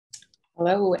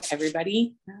Hello,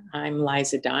 everybody. I'm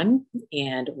Liza Dunn,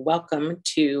 and welcome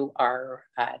to our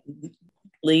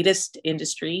latest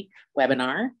industry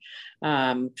webinar,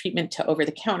 Treatment to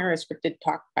Over-the-Counter, a scripted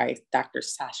talk by Dr.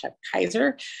 Sasha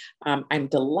Kaiser. I'm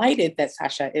delighted that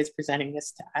Sasha is presenting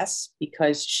this to us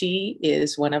because she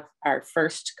is one of our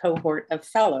first cohort of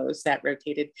fellows that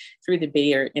rotated through the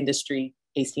Bayer Industry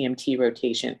ACMT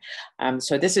rotation.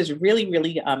 So this is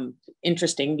really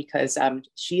interesting because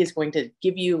she is going to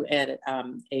give you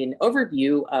an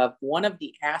overview of one of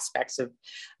the aspects of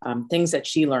things that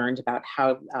she learned about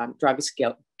how drugs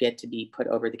get to be put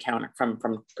over the counter, from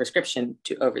prescription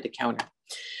to over the counter.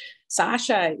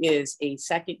 Sasha is a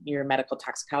second-year medical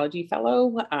toxicology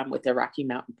fellow with the Rocky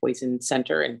Mountain Poison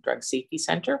Center and Drug Safety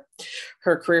Center.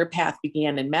 Her career path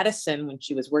began in medicine when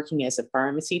she was working as a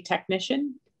pharmacy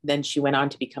technician. Then she went on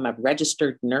to become a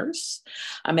registered nurse.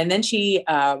 And then she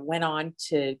went on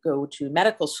to go to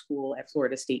medical school at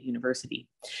Florida State University.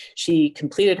 She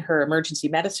completed her emergency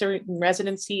medicine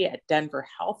residency at Denver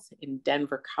Health in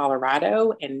Denver,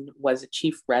 Colorado, and was a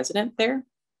chief resident there.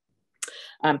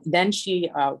 Then she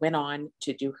went on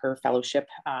to do her fellowship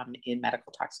in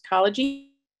medical toxicology.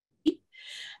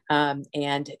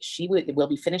 And she will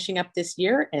be finishing up this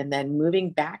year and then moving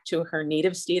back to her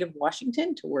native state of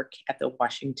Washington to work at the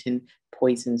Washington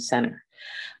Poison Center.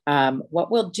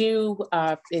 What we'll do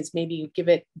is maybe give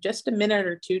it just a minute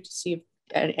or two to see if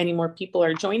any more people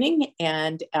are joining,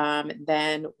 and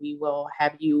then we will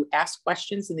have you ask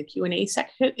questions in the Q&A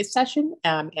session.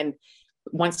 And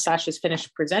once Sasha's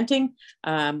finished presenting,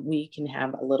 we can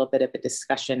have a little bit of a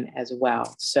discussion as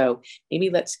well. So maybe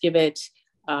let's give it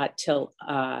till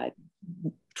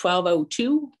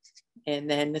 12:02, and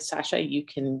then Sasha, you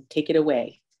can take it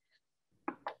away.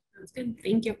 Sounds good.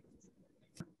 Thank you.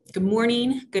 Good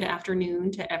morning, good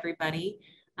afternoon to everybody.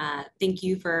 Thank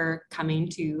you for coming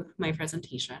to my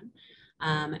presentation.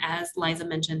 As Liza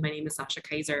mentioned, my name is Sasha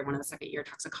Kaiser, one of the second-year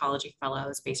toxicology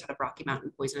fellows based out of Rocky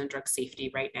Mountain Poison and Drug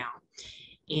Safety right now.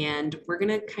 And we're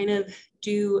going to kind of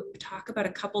talk about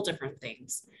a couple different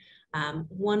things.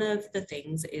 One of the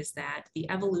things is that the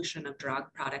evolution of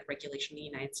drug product regulation in the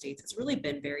United States has really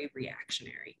been very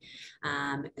reactionary.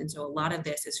 And so a lot of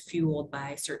this is fueled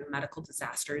by certain medical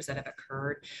disasters that have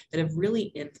occurred that have really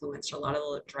influenced a lot of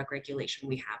the drug regulation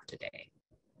we have today.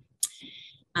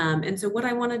 And so what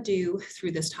I want to do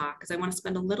through this talk is I want to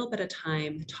spend a little bit of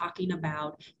time talking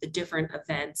about the different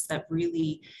events that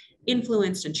really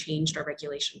influenced and changed our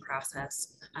regulation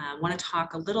process. I want to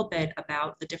talk a little bit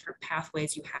about the different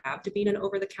pathways you have to being an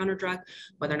over-the-counter drug,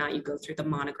 whether or not you go through the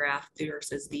monograph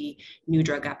versus the new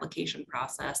drug application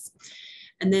process.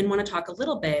 And then want to talk a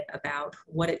little bit about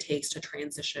what it takes to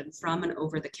transition from an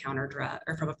over-the-counter drug,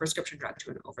 or from a prescription drug to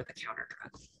an over-the-counter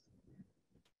drug.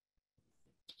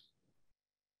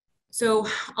 So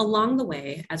along the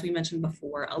way, as we mentioned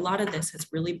before, a lot of this has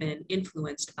really been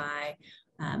influenced by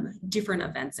different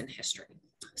events in history.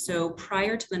 So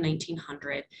prior to the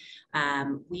 1900s,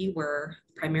 we were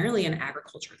primarily an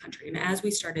agriculture country. And as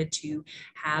we started to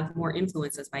have more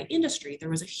influences by industry, there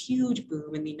was a huge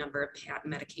boom in the number of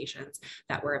patent medications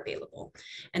that were available.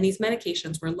 And these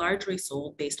medications were largely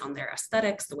sold based on their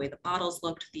aesthetics, the way the bottles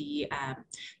looked, the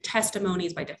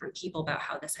testimonies by different people about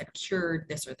how this had cured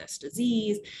this or this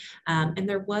disease. And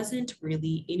there wasn't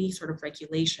really any sort of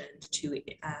regulation to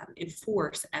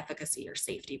enforce efficacy or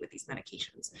safety with these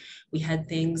medications. We had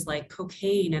things like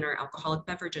cocaine in our alcoholic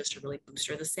beverages to really boost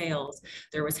the sales.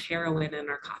 There was heroin in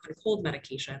our cough and cold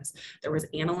medications. There was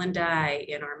aniline dye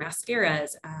in our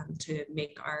mascaras to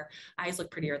make our eyes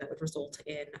look prettier that would result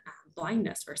in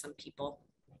blindness for some people.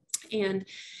 And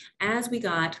as we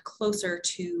got closer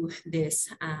to this,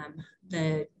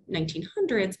 the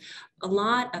 1900s, a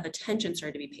lot of attention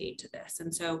started to be paid to this.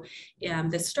 And so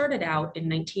this started out in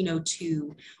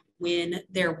 1902 when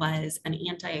there was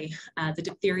the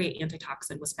diphtheria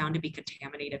antitoxin was found to be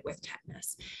contaminated with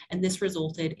tetanus. And this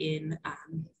resulted in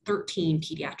 13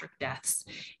 pediatric deaths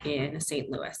in St.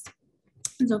 Louis.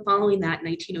 And so following that, in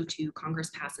 1902,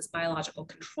 Congress passed this Biological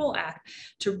Control Act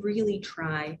to really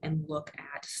try and look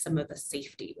at some of the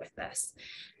safety with this.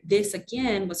 This,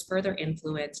 again, was further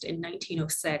influenced in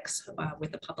 1906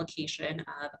 with the publication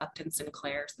of Upton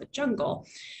Sinclair's The Jungle,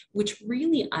 which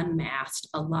really unmasked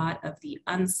a lot of the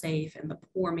unsafe and the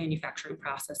poor manufacturing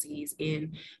processes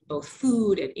in both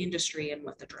food and industry and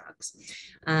with the drugs.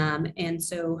 And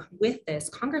so with this,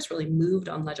 Congress really moved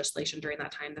on legislation during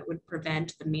that time that would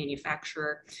prevent the manufacture,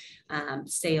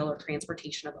 sale, or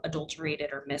transportation of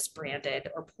adulterated or misbranded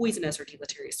or poisonous or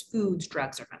deleterious foods,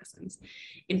 drugs, or medicines.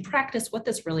 In practice, what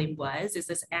this really was is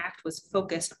this act was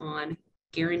focused on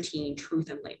guaranteeing truth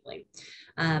in labeling.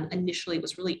 Initially, it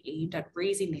was really aimed at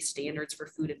raising these standards for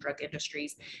food and drug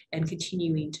industries and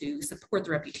continuing to support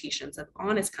the reputations of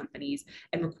honest companies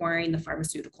and requiring the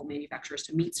pharmaceutical manufacturers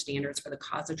to meet standards for the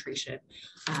concentration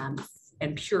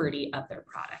and purity of their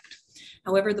product.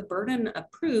 However, the burden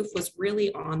of proof was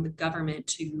really on the government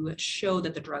to show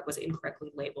that the drug was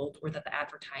incorrectly labeled or that the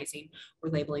advertising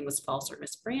or labeling was false or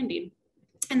misbranding.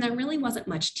 And there really wasn't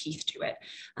much teeth to it.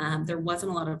 There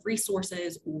wasn't a lot of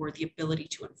resources or the ability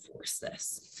to enforce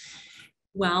this.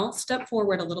 Well, step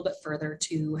forward a little bit further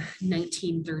to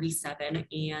 1937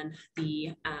 and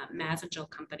the Mazzangel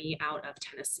Company out of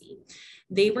Tennessee.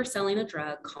 They were selling a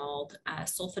drug called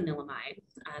sulfanilamide.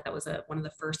 That was one of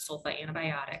the first sulfa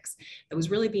antibiotics that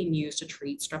was really being used to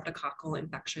treat streptococcal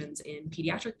infections in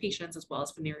pediatric patients as well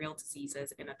as venereal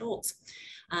diseases in adults.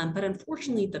 But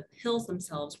unfortunately, the pills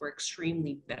themselves were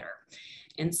extremely bitter.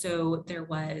 And so there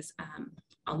was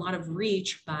a lot of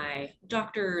reach by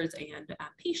doctors and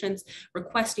patients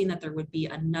requesting that there would be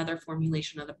another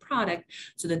formulation of the product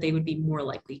so that they would be more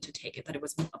likely to take it, that it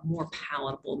was a more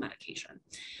palatable medication.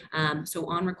 So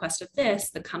on request of this,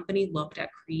 the company looked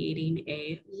at creating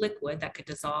a liquid that could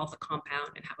dissolve the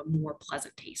compound and have a more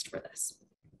pleasant taste for this.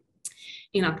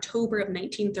 In October of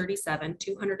 1937,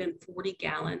 240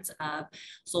 gallons of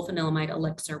sulfanilamide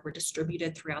elixir were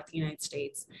distributed throughout the United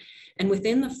States. And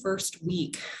within the first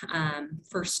week,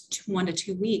 first 1 to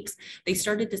 2 weeks, they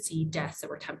started to see deaths that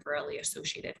were temporarily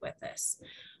associated with this.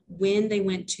 When they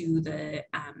went to the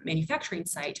manufacturing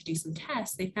site to do some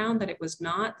tests, they found that it was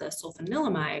not the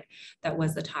sulfanilamide that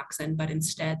was the toxin, but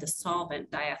instead the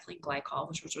solvent diethylene glycol,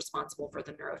 which was responsible for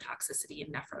the neurotoxicity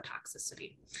and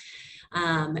nephrotoxicity.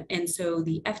 And so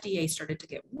the FDA started to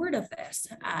get word of this,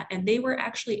 and they were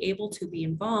actually able to be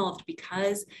involved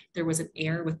because there was an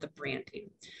error with the branding.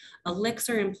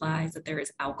 Elixir implies that there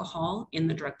is alcohol in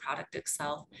the drug product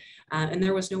itself, and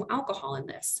there was no alcohol in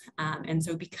this. And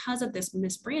so because of this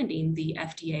misbranding, the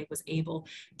FDA was able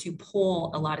to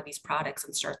pull a lot of these products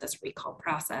and start this recall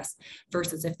process,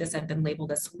 versus if this had been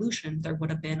labeled as solution, there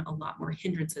would have been a lot more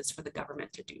hindrances for the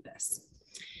government to do this.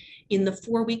 In the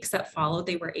 4 weeks that followed,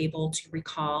 they were able to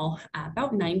recall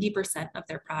about 90% of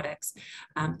their products.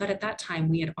 But at that time,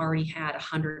 we had already had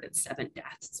 107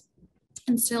 deaths.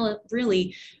 And still,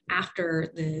 really,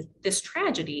 after this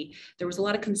tragedy, there was a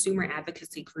lot of consumer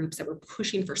advocacy groups that were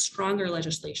pushing for stronger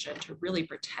legislation to really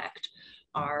protect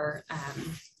our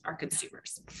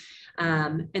consumers.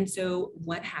 And so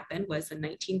what happened was the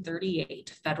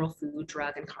 1938 Federal Food,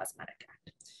 Drug, and Cosmetic Act.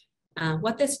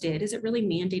 What this did is it really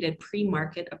mandated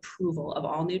pre-market approval of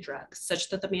all new drugs, such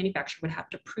that the manufacturer would have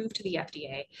to prove to the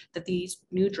FDA that these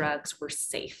new drugs were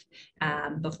safe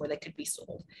before they could be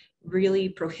sold. Really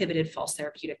prohibited false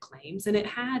therapeutic claims, and it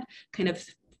had kind of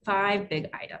 5 big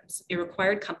items. It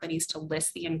required companies to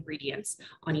list the ingredients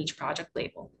on each project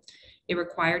label. It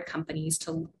required companies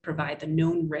to provide the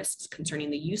known risks concerning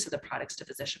the use of the products to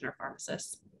physicians or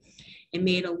pharmacists. It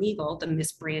made illegal the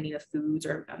misbranding of foods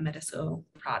or medicinal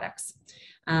products.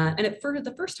 And for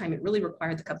the first time, it really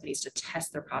required the companies to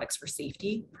test their products for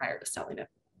safety prior to selling it.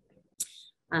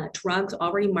 Drugs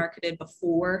already marketed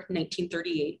before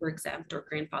 1938 were exempt or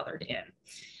grandfathered in.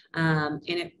 And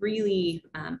it really,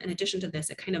 in addition to this,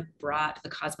 it kind of brought the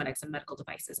cosmetics and medical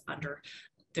devices under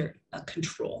their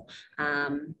control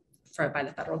by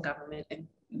the federal government and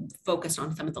focused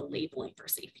on some of the labeling for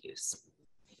safe use.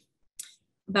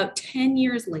 About 10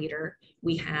 years later,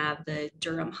 we have the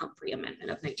Durham-Humphrey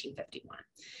Amendment of 1951.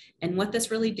 And what this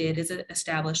really did is it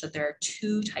established that there are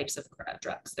 2 types of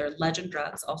drugs. There are legend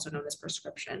drugs, also known as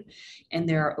prescription, and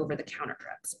there are over-the-counter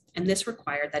drugs. And this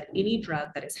required that any drug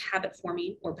that is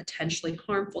habit-forming or potentially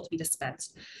harmful to be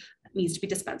dispensed needs to be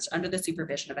dispensed under the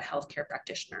supervision of a healthcare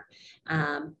practitioner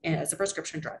as a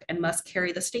prescription drug, and must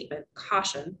carry the statement,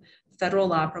 "Caution, federal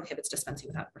law prohibits dispensing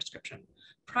without a prescription."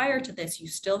 Prior to this, you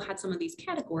still had some of these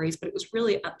categories, but it was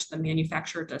really up to the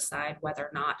manufacturer to decide whether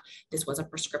or not this was a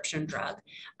prescription drug.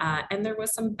 And there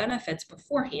was some benefits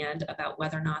beforehand about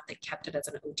whether or not they kept it as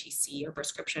an OTC or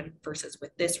prescription, versus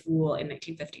with this rule in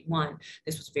 1951,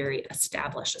 this was very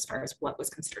established as far as what was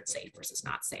considered safe versus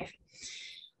not safe.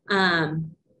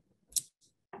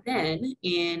 Then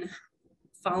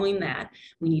following that,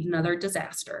 we need another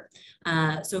disaster.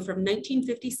 So from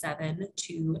 1957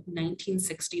 to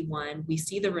 1961, we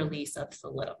see the release of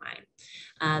thalidomide.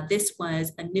 This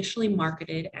was initially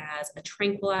marketed as a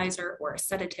tranquilizer or a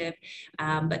sedative,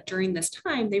 but during this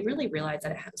time, they really realized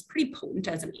that it was pretty potent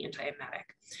as an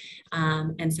antiemetic.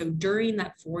 And so during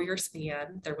that 4-year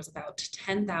span, there was about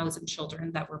 10,000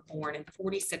 children that were born in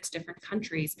 46 different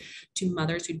countries to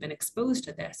mothers who'd been exposed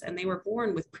to this. And they were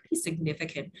born with pretty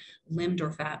significant limb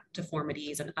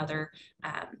deformities and other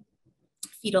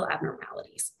fetal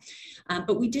abnormalities.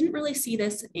 But we didn't really see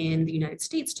this in the United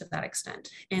States to that extent.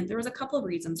 And there was a couple of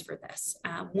reasons for this.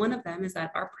 One of them is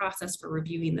that our process for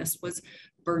reviewing this was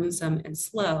burdensome and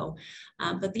slow.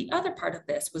 But the other part of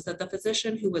this was that the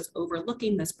physician who was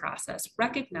overlooking this process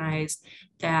recognized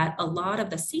that a lot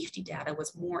of the safety data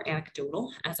was more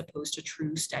anecdotal as opposed to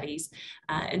true studies.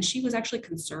 And she was actually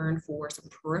concerned for some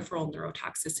peripheral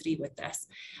neurotoxicity with this.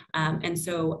 And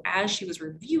so as she was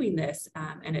reviewing this,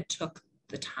 and it took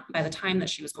by the time that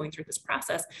she was going through this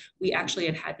process, we actually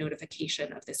had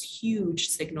notification of this huge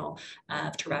signal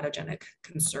of teratogenic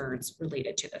concerns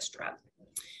related to this drug.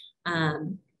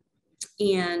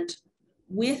 And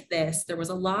with this, there was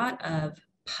a lot of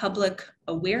public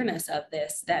awareness of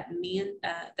this that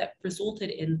resulted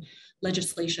in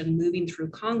legislation moving through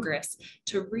Congress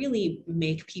to really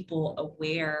make people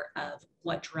aware of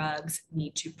what drugs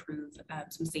need to prove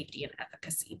some safety and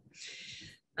efficacy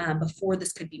before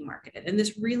this could be marketed. And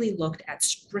this really looked at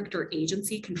stricter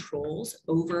agency controls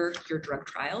over your drug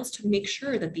trials to make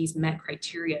sure that these met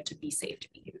criteria to be safe to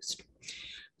be used.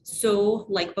 So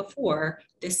like before,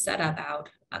 this set about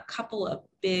a couple of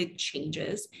big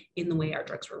changes in the way our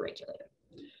drugs were regulated.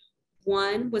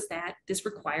 One was that this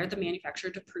required the manufacturer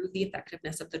to prove the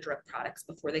effectiveness of the drug products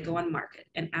before they go on market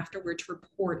and afterward to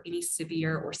report any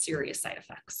severe or serious side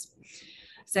effects.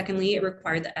 Secondly, it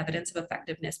required the evidence of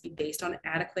effectiveness be based on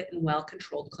adequate and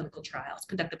well-controlled clinical trials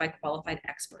conducted by qualified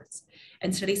experts,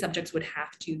 and study subjects would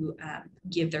have to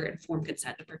give their informed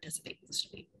consent to participate in the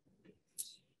study.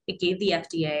 It gave the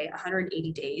FDA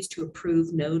 180 days to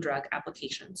approve no drug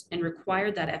applications and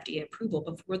required that FDA approval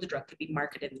before the drug could be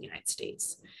marketed in the United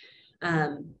States.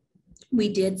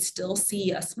 We did still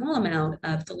see a small amount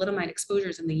of thalidomide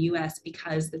exposures in the US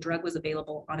because the drug was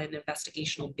available on an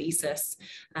investigational basis.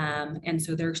 And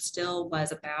so there still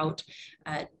was about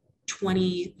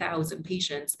 20,000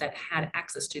 patients that had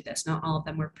access to this. Not all of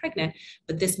them were pregnant,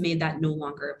 but this made that no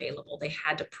longer available. They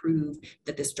had to prove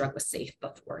that this drug was safe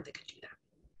before they could do that.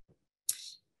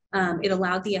 It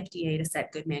allowed the FDA to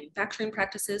set good manufacturing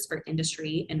practices for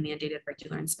industry and mandated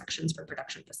regular inspections for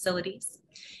production facilities.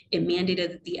 It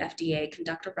mandated that the FDA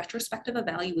conduct a retrospective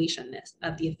evaluation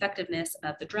of the effectiveness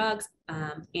of the drugs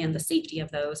and the safety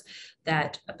of those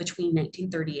that between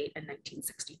 1938 and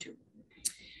 1962.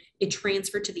 It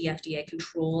transferred to the FDA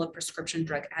control of prescription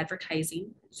drug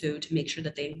advertising, so to make sure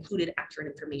that they included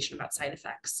accurate information about side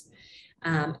effects.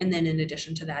 And then in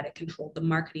addition to that, it controlled the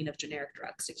marketing of generic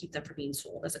drugs to keep them from being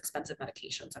sold as expensive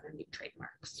medications under new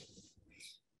trademarks.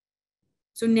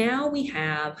 So now we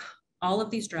have all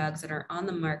of these drugs that are on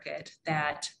the market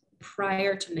that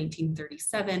prior to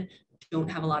 1937 don't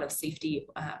have a lot of safety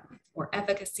or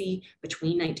efficacy.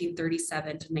 Between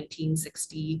 1937 to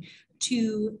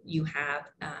 1962, you have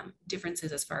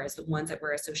differences as far as the ones that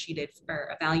were associated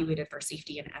or evaluated for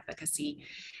safety and efficacy.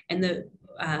 And the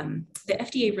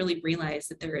FDA really realized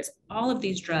that there is all of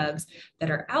these drugs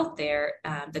that are out there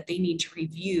that they need to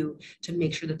review to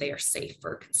make sure that they are safe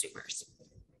for consumers.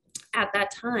 At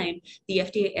that time, the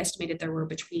FDA estimated there were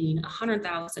between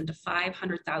 100,000 to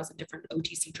 500,000 different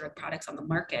OTC drug products on the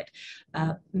market,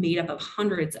 made up of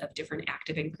hundreds of different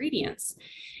active ingredients.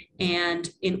 And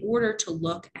in order to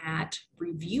look at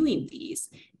reviewing these,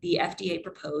 the FDA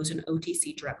proposed an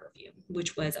OTC drug review,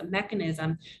 which was a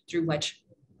mechanism through which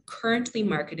currently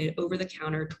marketed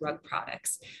over-the-counter drug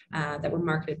products that were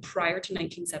marketed prior to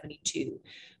 1972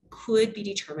 could be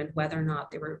determined whether or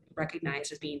not they were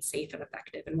recognized as being safe and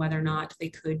effective and whether or not they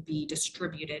could be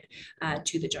distributed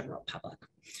to the general public.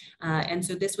 And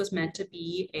so this was meant to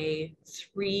be a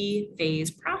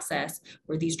 3-phase process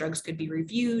where these drugs could be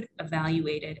reviewed,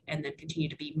 evaluated, and then continue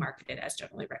to be marketed as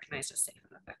generally recognized as safe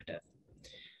and effective.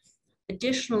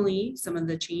 Additionally, some of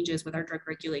the changes with our drug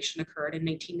regulation occurred in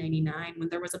 1999 when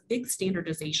there was a big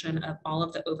standardization of all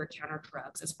of the over-the-counter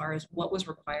drugs as far as what was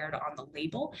required on the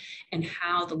label and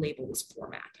how the label was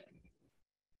formatted.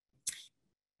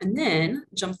 And then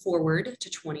jump forward to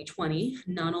 2020,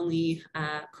 not only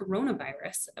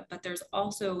coronavirus, but there's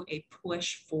also a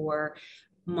push for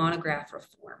monograph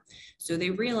reform. So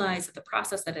they realized that the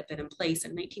process that had been in place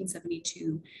in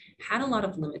 1972 had a lot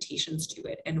of limitations to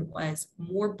it and was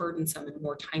more burdensome and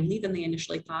more timely than they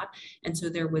initially thought. And so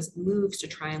there was moves to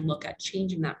try and look at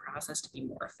changing that process to be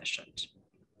more efficient.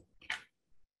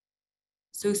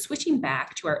 So switching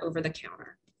back to our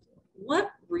over-the-counter,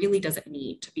 what really does it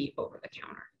need to be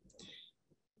over-the-counter?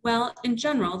 Well, in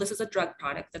general, this is a drug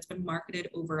product that's been marketed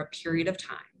over a period of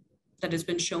time, that has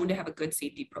been shown to have a good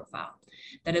safety profile,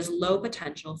 that has low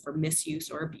potential for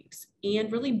misuse or abuse,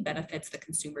 and really benefits the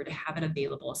consumer to have it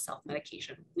available as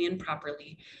self-medication when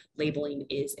properly labeling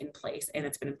is in place and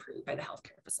it's been approved by the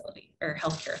healthcare facility or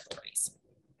healthcare authorities.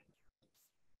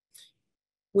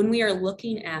 When we are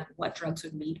looking at what drugs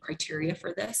would meet criteria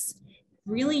for this,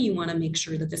 really you want to make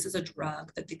sure that this is a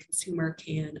drug that the consumer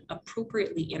can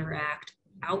appropriately interact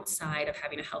outside of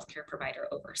having a healthcare provider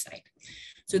oversight.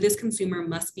 So this consumer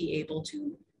must be able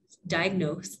to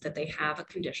diagnose that they have a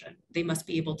condition. They must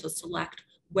be able to select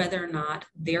whether or not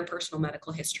their personal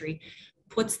medical history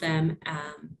puts them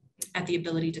at the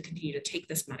ability to continue to take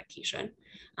this medication.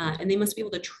 And they must be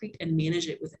able to treat and manage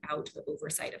it without the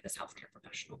oversight of this healthcare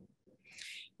professional.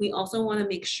 We also want to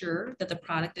make sure that the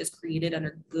product is created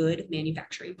under good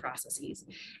manufacturing processes.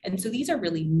 And so these are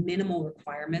really minimal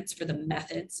requirements for the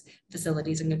methods,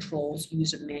 facilities, and controls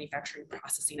used in the manufacturing,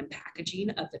 processing, and packaging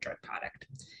of the drug product.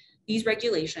 These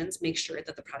regulations make sure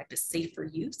that the product is safe for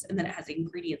use and that it has the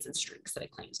ingredients and strengths that it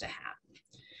claims to have.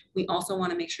 We also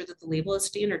want to make sure that the label is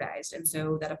standardized, and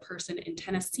so that a person in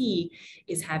Tennessee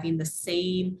is having the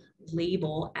same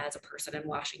label as a person in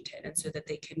Washington, and so that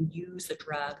they can use the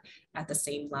drug at the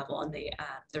same level and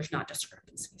there's not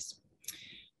discrepancies.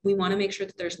 We want to make sure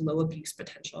that there's low abuse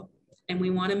potential, and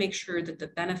we want to make sure that the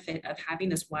benefit of having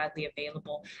this widely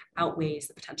available outweighs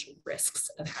the potential risks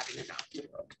of having it not in the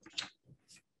world.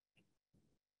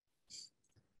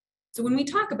 So when we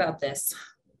talk about this,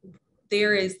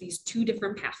 there is these two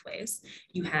different pathways.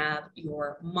 You have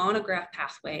your monograph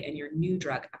pathway and your new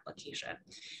drug application.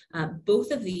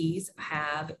 Both of these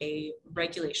have a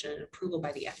regulation and approval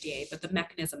by the FDA, but the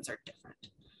mechanisms are different.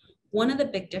 One of the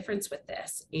big difference with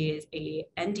this is a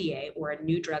NDA, or a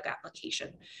new drug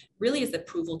application, really is the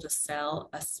approval to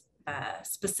sell a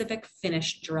specific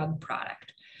finished drug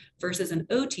product, versus an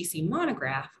OTC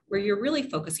monograph, where you're really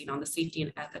focusing on the safety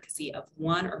and efficacy of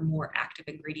one or more active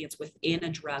ingredients within a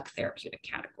drug therapeutic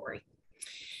category.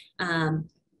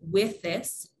 With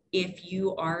this, if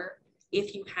you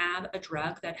have a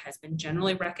drug that has been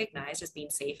generally recognized as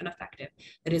being safe and effective,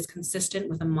 that is consistent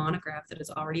with a monograph that has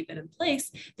already been in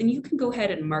place, then you can go ahead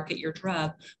and market your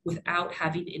drug without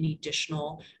having any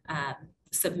additional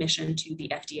submission to the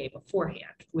FDA beforehand,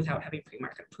 without having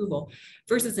pre-market approval.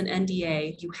 Versus an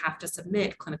NDA, you have to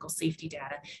submit clinical safety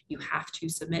data. You have to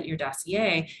submit your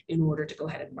dossier in order to go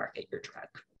ahead and market your drug.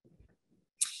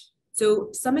 So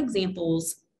some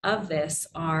examples of this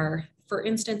are, for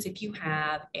instance, if you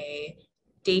have a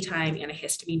daytime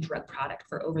antihistamine drug product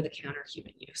for over-the-counter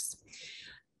human use,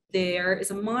 there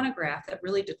is a monograph that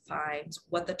really defines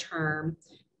what the term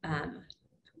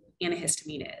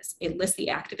antihistamine is. It lists the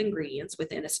active ingredients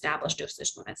within established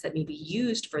dosage limits that may be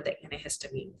used for the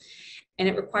antihistamine, and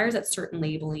it requires that certain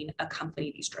labeling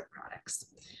accompany these drug products.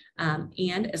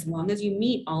 And as long as you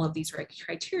meet all of these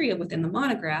criteria within the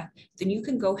monograph, then you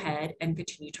can go ahead and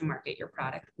continue to market your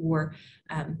product, or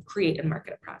create and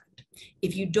market a product.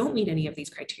 If you don't meet any of these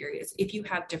criteria, if you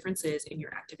have differences in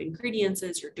your active ingredients,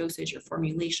 your dosage, your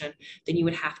formulation, then you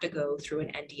would have to go through an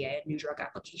NDA, a new drug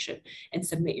application, and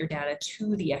submit your data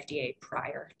to the FDA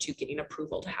prior to getting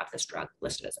approval to have this drug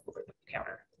listed as over the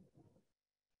counter.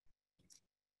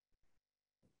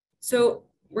 So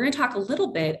we're going to talk a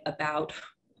little bit about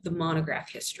the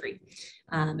monograph history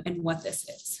and what this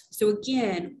is. So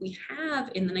again, we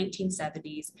have in the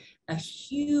 1970s a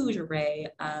huge array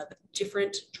of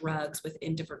different drugs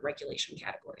within different regulation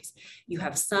categories. You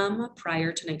have some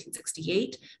prior to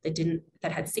 1968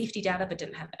 that had safety data but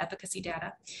didn't have efficacy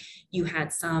data. You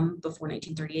had some before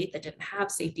 1938 that didn't have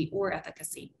safety or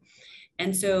efficacy.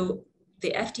 And so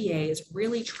the FDA is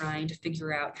really trying to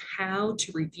figure out how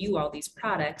to review all these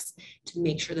products to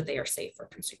make sure that they are safe for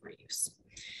consumer use.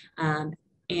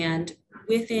 And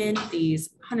within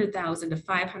these 100,000 to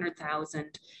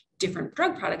 500,000 different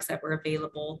drug products that were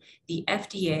available, the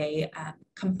FDA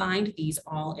combined these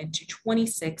all into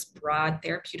 26 broad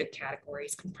therapeutic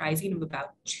categories comprising of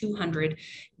about 200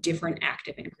 different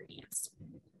active ingredients.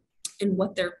 And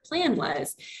what their plan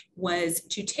was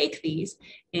to take these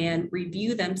and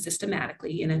review them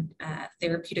systematically in a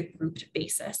therapeutic grouped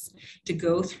basis, to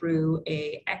go through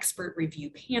an expert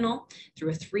review panel through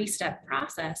a 3-step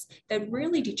process that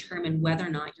really determine whether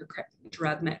or not your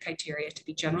drug met criteria to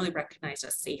be generally recognized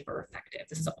as safe or effective.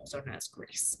 This is also known as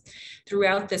GRACE.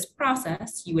 Throughout this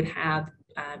process, you would have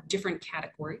different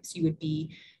categories. You would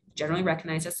be generally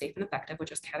recognized as safe and effective,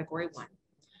 which is category 1.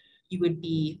 You would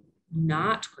be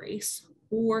not GRACE,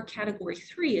 or category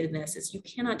 3 in this is you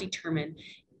cannot determine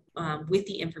with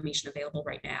the information available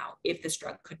right now if this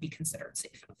drug could be considered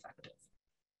safe and effective.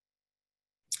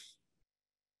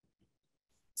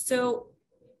 So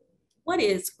what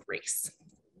is GRACE?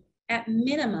 At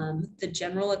minimum, the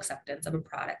general acceptance of a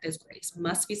product as GRACE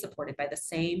must be supported by the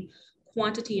same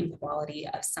quantity and quality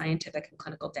of scientific and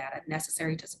clinical data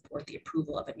necessary to support the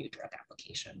approval of a new drug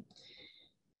application.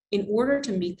 In order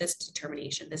to meet this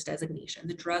determination, this designation,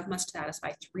 the drug must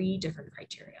satisfy 3 different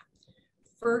criteria.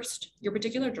 First, your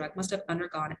particular drug must have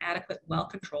undergone adequate,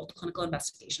 well-controlled clinical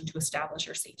investigation to establish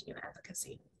your safety and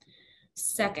efficacy.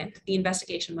 Second, the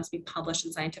investigation must be published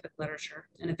in scientific literature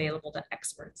and available to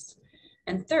experts.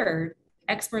 And third,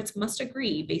 experts must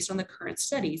agree based on the current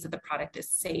studies that the product is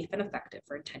safe and effective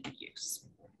for intended use.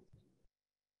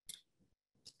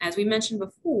 As we mentioned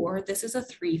before, this is a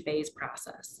 3-phase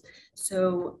process.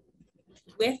 So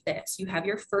with this, you have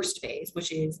your first phase,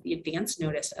 which is the advance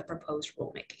notice of proposed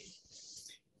rulemaking.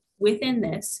 Within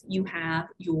this, you have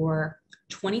your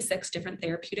 26 different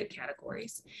therapeutic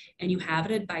categories, and you have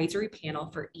an advisory panel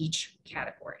for each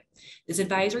category. This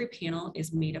advisory panel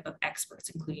is made up of experts,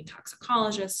 including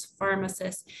toxicologists,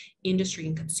 pharmacists, industry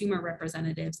and consumer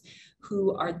representatives,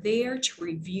 who are there to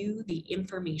review the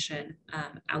information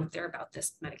out there about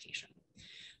this medication.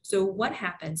 So what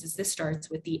happens is this starts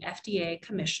with the FDA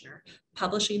commissioner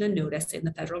publishing a notice in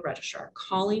the Federal Register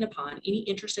calling upon any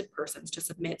interested persons to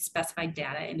submit specified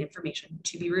data and information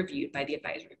to be reviewed by the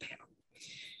advisory panel.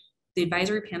 The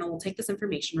advisory panel will take this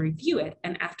information, review it,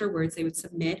 and afterwards they would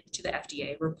submit to the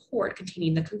FDA a report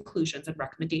containing the conclusions and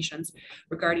recommendations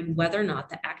regarding whether or not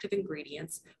the active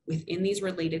ingredients within these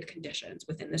related conditions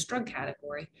within this drug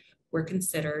category were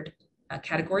considered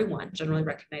Category 1, generally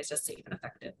recognized as safe and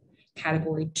effective,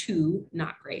 Category 2,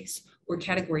 not GRACE, or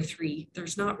Category 3,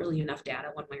 there's not really enough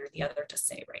data one way or the other to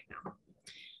say right now.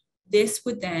 This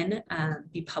would then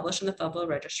be published in the Federal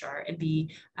Register and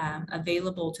be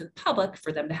available to the public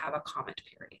for them to have a comment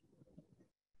period.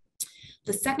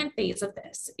 The second phase of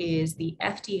this is the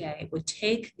FDA would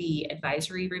take the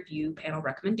advisory review panel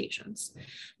recommendations,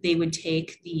 they would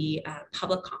take the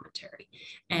public commentary,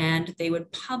 and they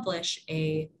would publish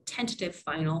a tentative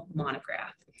final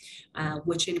monograph,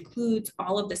 which includes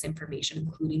all of this information,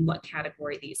 including what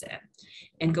category these in,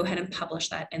 and go ahead and publish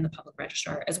that in the public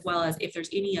register, as well as if there's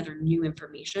any other new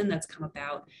information that's come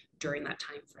about during that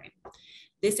time frame.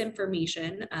 This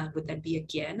information would then be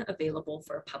again available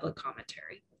for a public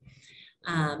commentary.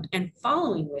 And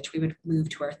following which we would move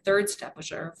to our third step,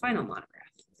 which are our final monograph.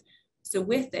 So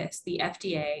with this, the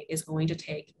FDA is going to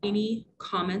take any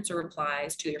comments or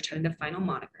replies to your tentative final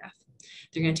monograph.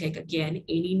 They're going to take, again,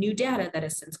 any new data that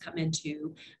has since come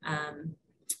into,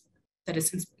 that has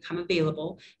since become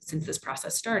available since this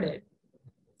process started.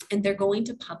 And they're going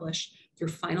to publish your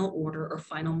final order or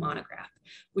final monograph,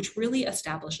 which really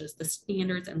establishes the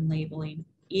standards and labeling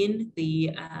in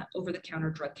the over-the-counter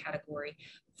drug category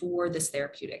for this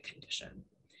therapeutic condition.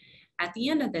 At the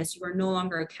end of this, you are no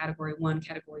longer a Category 1,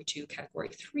 Category 2, Category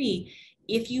 3.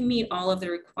 If you meet all of the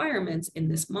requirements in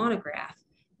this monograph,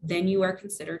 then you are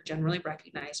considered generally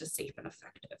recognized as safe and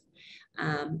effective.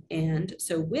 And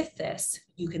so with this,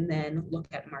 you can then look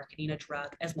at marketing a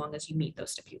drug as long as you meet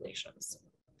those stipulations.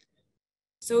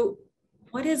 So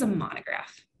what is a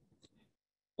monograph?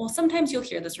 Well, sometimes you'll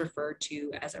hear this referred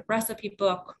to as a recipe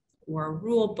book or a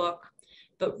rule book,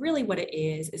 but really what it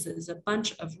is a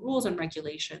bunch of rules and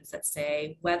regulations that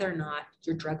say whether or not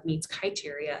your drug meets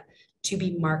criteria to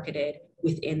be marketed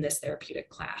within this therapeutic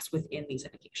class, within these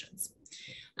indications.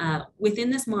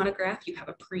 Within this monograph, you have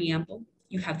a preamble,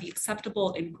 you have the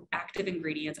acceptable active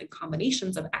ingredients and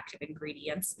combinations of active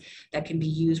ingredients that can be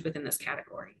used within this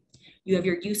category. You have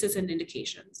your uses and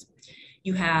indications.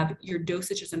 You have your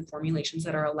dosages and formulations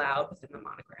that are allowed within the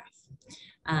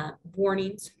monograph.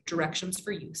 Warnings, directions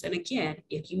for use. And again,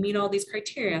 if you meet all these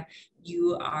criteria,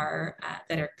 you are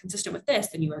that are consistent with this,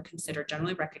 then you are considered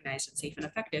generally recognized and safe and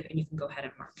effective, and you can go ahead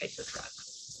and market your drug.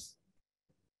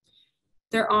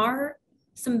 There are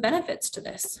some benefits to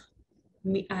this.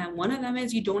 One of them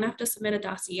is you don't have to submit a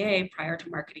dossier prior to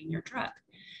marketing your drug.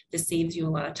 This saves you a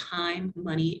lot of time,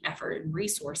 money, effort, and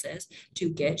resources to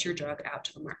get your drug out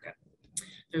to the market.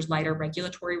 There's lighter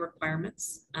regulatory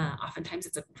requirements. Oftentimes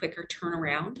it's a quicker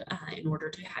turnaround in order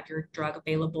to have your drug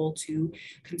available to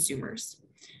consumers.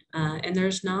 And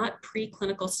there's not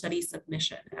preclinical study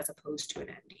submission as opposed to an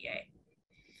NDA.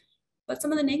 But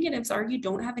some of the negatives are you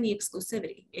don't have any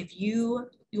exclusivity. If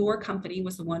your company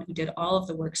was the one who did all of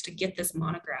the works to get this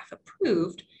monograph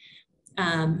approved,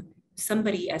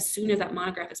 somebody, as soon as that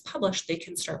monograph is published, they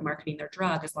can start marketing their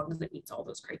drug as long as it meets all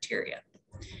those criteria.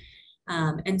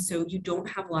 And so you don't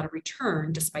have a lot of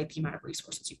return despite the amount of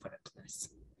resources you put into this.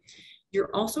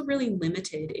 You're also really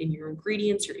limited in your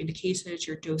ingredients, your indications,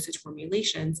 your dosage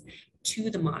formulations to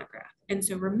the monograph. And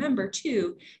so remember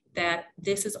too, that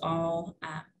this is all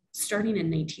starting in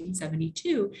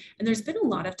 1972, and there's been a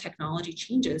lot of technology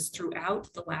changes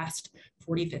throughout the last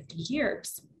 40, 50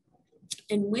 years.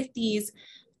 And with these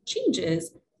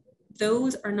changes,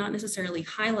 those are not necessarily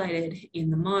highlighted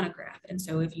in the monograph. And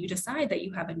so if you decide that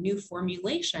you have a new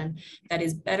formulation that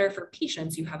is better for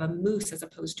patients, you have a mousse as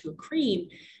opposed to a cream,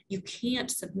 you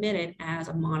can't submit it as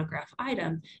a monograph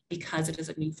item because it is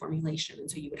a new formulation. And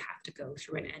so you would have to go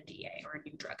through an NDA or a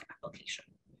new drug application.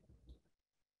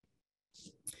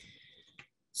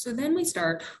 So then we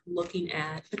start looking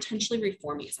at potentially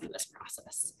reforming some of this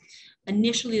process.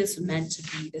 Initially, this was meant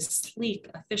to be this sleek,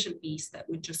 efficient beast that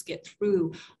would just get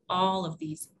through all of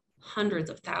these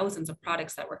hundreds of thousands of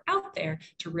products that were out there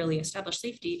to really establish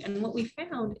safety. And what we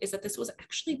found is that this was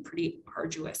actually pretty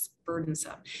arduous,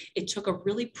 burdensome. It took a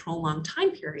really prolonged time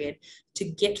period to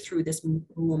get through this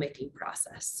rulemaking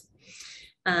process.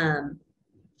 And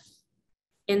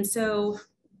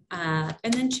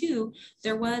then two,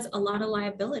 there was a lot of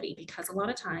liability because a lot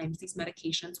of times these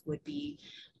medications would be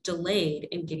delayed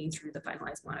in getting through the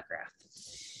finalized monograph.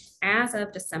 As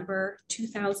of December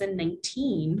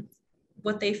 2019,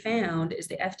 what they found is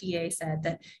the FDA said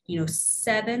that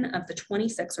 7 of the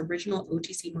 26 original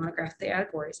OTC monograph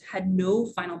categories had no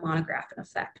final monograph in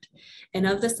effect. And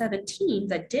of the 17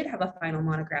 that did have a final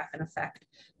monograph in effect,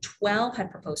 12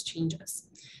 had proposed changes.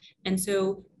 And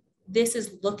so this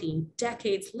is looking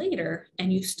decades later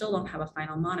and you still don't have a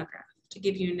final monograph. To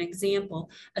give you an example,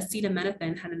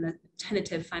 acetaminophen had a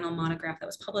tentative final monograph that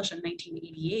was published in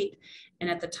 1988. And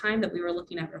at the time that we were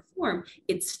looking at reform,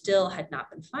 it still had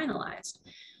not been finalized.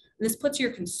 This puts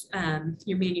your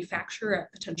manufacturer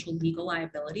at potential legal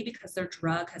liability because their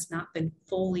drug has not been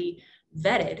fully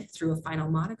vetted through a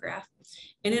final monograph.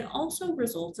 And it also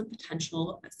results in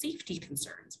potential safety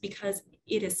concerns because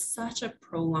it is such a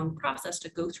prolonged process to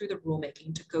go through the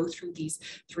rulemaking, to go through these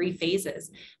 3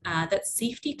 phases, that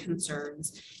safety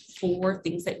concerns for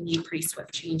things that need pretty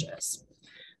swift changes.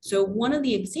 So one of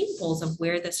the examples of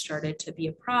where this started to be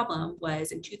a problem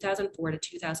was in 2004 to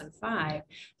 2005,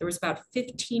 there was about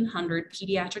 1,500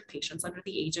 pediatric patients under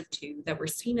the age of 2 that were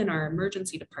seen in our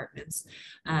emergency departments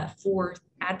for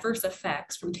adverse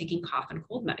effects from taking cough and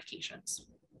cold medications.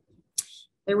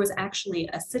 There was actually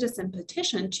a citizen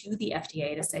petition to the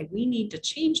FDA to say, we need to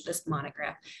change this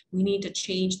monograph. We need to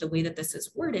change the way that this is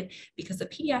worded because the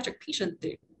pediatric patient,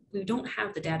 we don't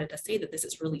have the data to say that this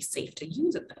is really safe to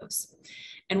use in those.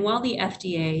 And while the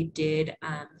FDA did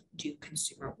do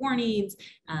consumer warnings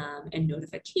and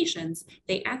notifications,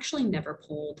 they actually never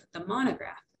pulled the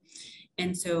monograph.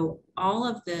 And so a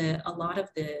lot of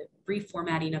the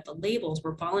reformatting of the labels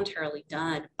were voluntarily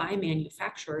done by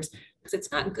manufacturers because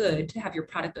it's not good to have your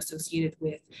product associated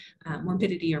with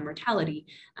morbidity or mortality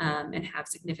and have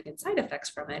significant side effects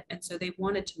from it. And so they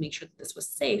wanted to make sure that this was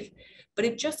safe, but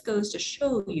it just goes to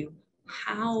show you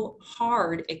how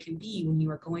hard it can be when you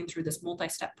are going through this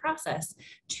multi-step process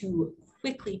to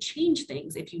quickly change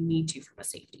things if you need to from a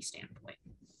safety standpoint.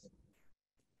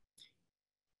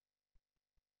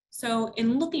 So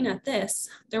in looking at this,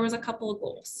 there was a couple of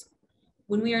goals.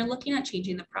 When we are looking at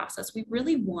changing the process, we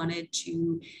really wanted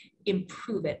to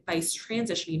improve it by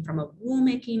transitioning from a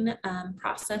rulemaking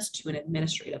process to an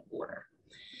administrative order.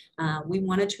 We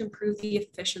wanted to improve the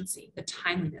efficiency, the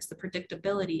timeliness, the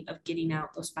predictability of getting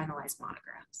out those finalized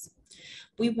monographs.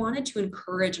 We wanted to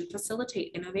encourage and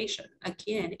facilitate innovation.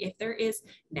 Again, if there is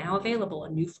now available a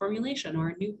new formulation or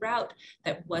a new route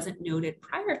that wasn't noted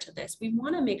prior to this, we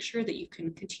want to make sure that you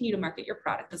can continue to market your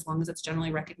product as long as it's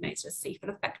generally recognized as safe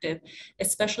and effective,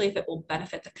 especially if it will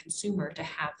benefit the consumer to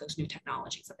have those new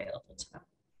technologies available to them.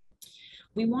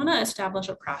 We want to establish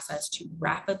a process to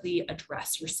rapidly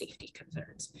address your safety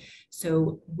concerns.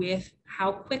 So with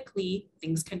how quickly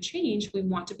things can change, we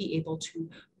want to be able to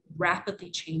rapidly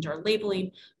change our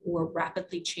labeling or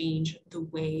rapidly change the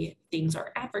way things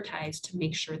are advertised to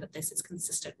make sure that this is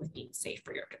consistent with being safe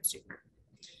for your consumer.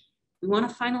 We want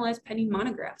to finalize pending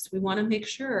monographs. We want to make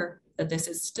sure that this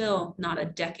is still not a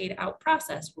decade out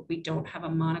process where we don't have a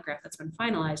monograph that's been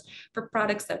finalized for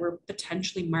products that were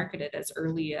potentially marketed as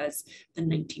early as the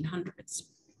 1900s.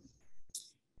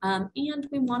 And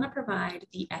we want to provide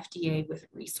the FDA with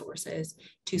resources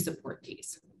to support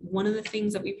these. One of the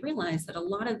things that we've realized that a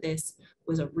lot of this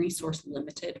was a resource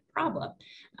limited problem.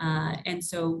 And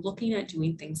so looking at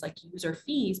doing things like user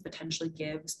fees potentially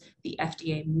gives the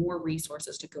FDA more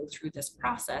resources to go through this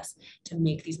process to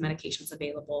make these medications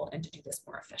available and to do this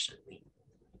more efficiently.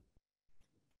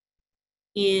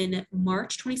 In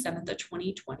March 27th of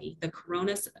 2020, the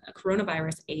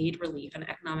Coronavirus Aid, Relief, and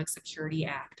Economic Security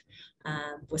Act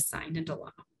was signed into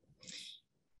law.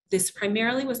 This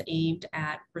primarily was aimed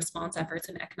at response efforts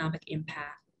and economic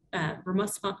impact,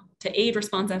 to aid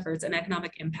response efforts and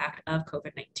economic impact of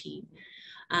COVID-19.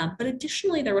 But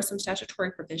additionally, there were some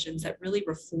statutory provisions that really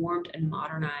reformed and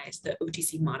modernized the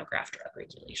OTC monograph drug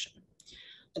regulation.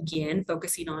 Again,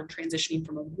 focusing on transitioning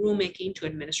from a rulemaking to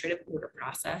administrative order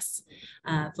process,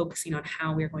 focusing on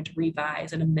how we're going to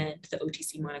revise and amend the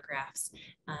OTC monographs,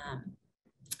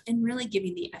 and really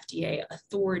giving the FDA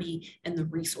authority and the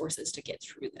resources to get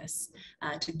through this,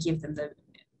 to give them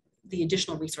the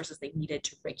additional resources they needed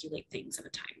to regulate things in a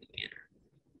timely manner.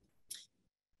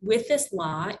 With this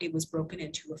law, it was broken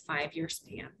into a 5-year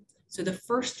span. So the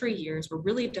first 3 years were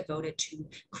really devoted to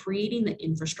creating the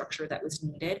infrastructure that was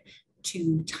needed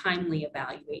to timely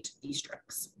evaluate these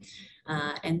drugs.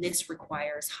 And this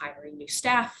requires hiring new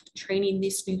staff, training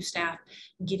this new staff,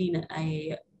 getting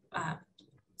a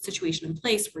situation in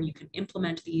place where you can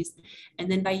implement these.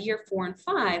 And then by year 4 and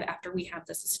 5, after we have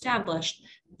this established,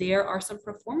 there are some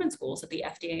performance goals that the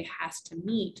FDA has to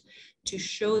meet to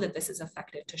show that this is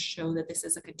effective, to show that this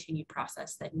is a continued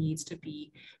process that needs to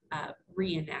be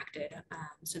reenacted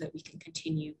so that we can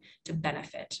continue to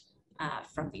benefit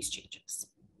from these changes.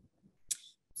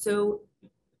 So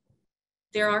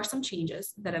there are some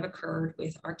changes that have occurred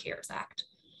with our CARES Act.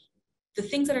 The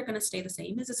things that are going to stay the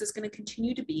same is this is going to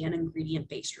continue to be an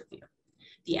ingredient-based review.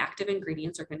 The active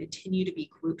ingredients are going to continue to be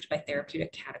grouped by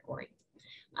therapeutic category.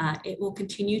 It will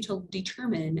continue to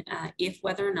determine if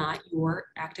whether or not your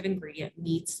active ingredient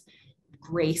meets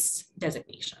GRACE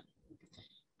designation.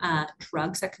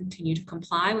 Drugs that continue to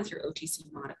comply with your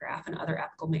OTC monograph and other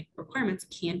applicable requirements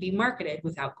can be marketed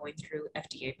without going through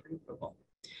FDA pre-approval.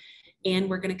 And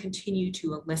we're going to continue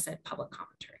to elicit public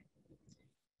commentary.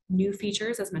 New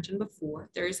features, as mentioned before,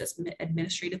 there is this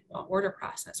administrative order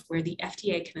process where the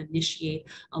FDA can initiate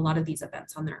a lot of these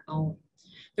events on their own.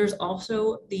 There's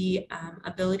also the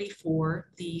ability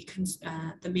for the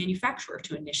manufacturer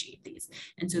to initiate these.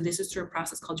 And so this is through a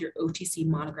process called your OTC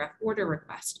monograph order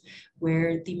request,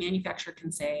 where the manufacturer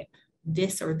can say,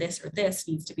 this or this or this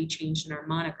needs to be changed in our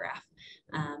monograph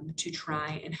to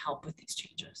try and help with these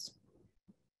changes.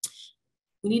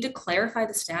 We need to clarify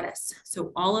the status.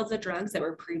 So all of the drugs that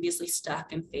were previously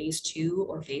stuck in phase 2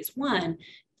 or phase 1,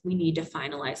 we need to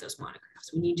finalize those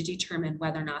monographs. We need to determine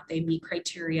whether or not they meet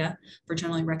criteria for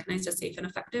generally recognized as safe and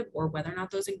effective, or whether or not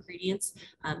those ingredients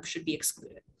should be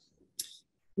excluded.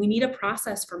 We need a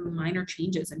process for minor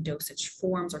changes in dosage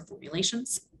forms or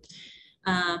formulations.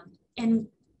 And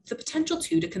the potential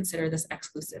to consider this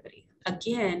exclusivity.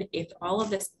 Again, if all of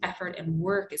this effort and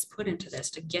work is put into this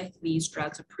to get these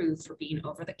drugs approved for being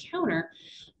over the counter,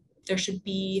 there should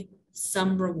be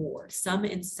some reward, some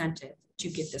incentive to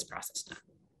get this process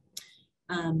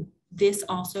done. This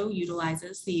also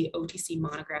utilizes the OTC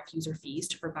monograph user fees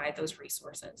to provide those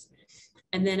resources.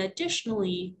 And then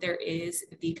additionally, there is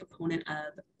the component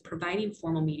of providing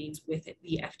formal meetings with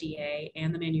the FDA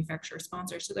and the manufacturer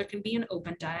sponsors so there can be an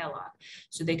open dialogue.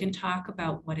 So they can talk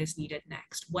about what is needed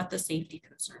next, what the safety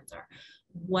concerns are,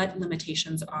 what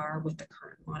limitations are with the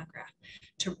current monograph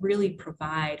to really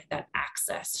provide that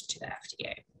access to the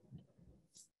FDA.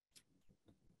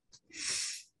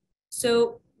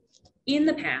 So in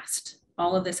the past,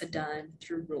 all of this had done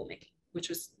through rulemaking, which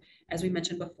was, as we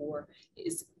mentioned before,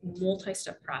 is a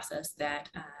multi-step process that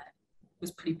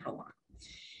was pretty prolonged.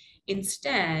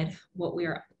 Instead, what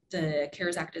the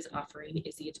CARES Act is offering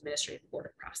is the administrative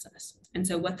order process. And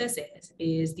so what this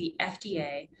is the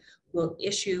FDA will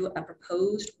issue a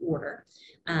proposed order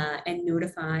and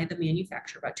notify the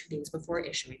manufacturer about 2 days before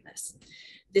issuing this.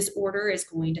 This order is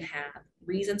going to have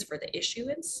reasons for the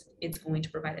issuance. It's going to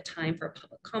provide a time for a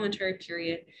public commentary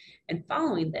period. And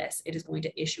following this, it is going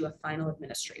to issue a final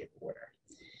administrative order.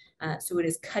 So it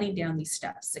is cutting down these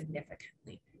steps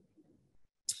significantly.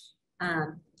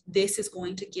 This is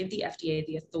going to give the FDA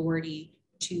the authority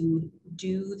to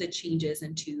do the changes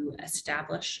and to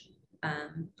establish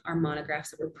our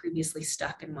monographs that were previously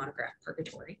stuck in monograph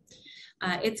purgatory.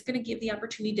 It's going to give the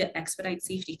opportunity to expedite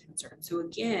safety concerns. So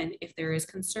again, if there is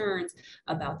concerns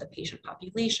about the patient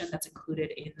population that's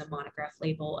included in the monograph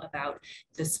label about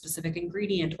the specific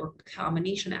ingredient or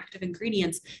combination active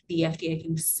ingredients, the FDA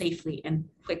can safely and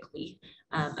quickly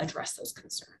address those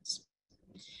concerns.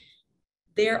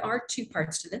 There are 2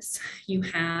 parts to this. You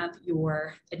have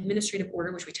your administrative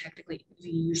order, which we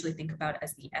usually think about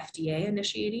as the FDA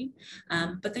initiating,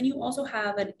 but then you also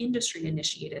have an industry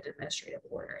initiated administrative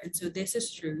order. And so this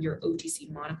is through your OTC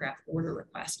monograph order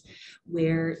request,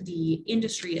 where the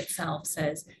industry itself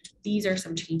says, these are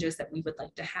some changes that we would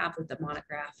like to have with the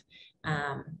monograph.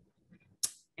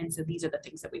 And so these are the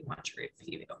things that we want to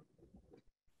review.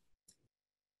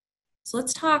 So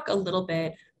let's talk a little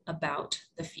bit about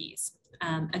the fees.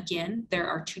 Again, there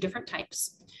are two different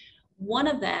types. One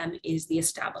of them is the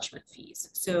establishment fees.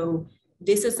 So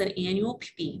this is an annual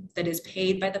fee that is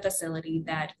paid by the facility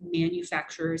that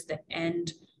manufactures the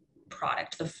end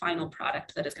product, the final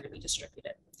product that is going to be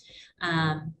distributed.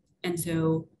 And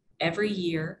so every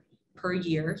year, per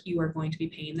year, you are going to be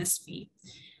paying this fee.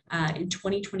 In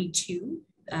 2022,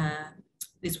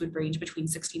 this would range between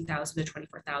 $16,000 to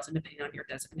 $24,000 depending on your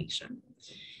designation.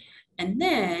 And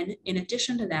then in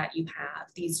addition to that, you have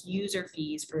these user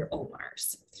fees for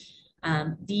OMARs.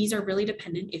 These are really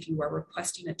dependent if you are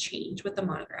requesting a change with the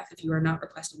monograph. If you are not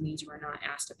requesting these, you are not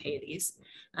asked to pay these.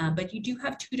 But you do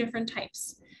have two different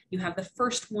types. You have the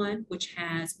first one, which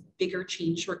has bigger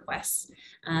change requests.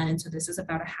 And so this is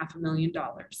about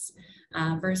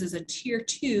 $500,000 versus a tier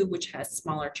 2, which has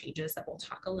smaller changes that we'll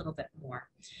talk a little bit more.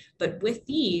 But with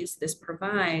these, this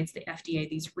provides the FDA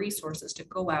these resources to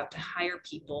go out to hire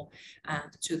people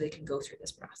so they can go through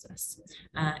this process.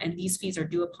 And these fees are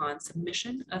due upon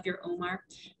submission of your OMAR.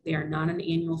 They are not an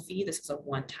annual fee. This is a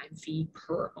one-time fee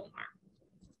per OMAR.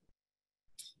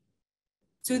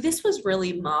 So this was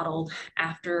really modeled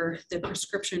after the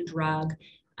Prescription Drug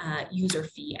User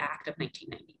Fee Act of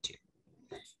 1992.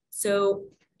 So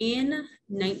in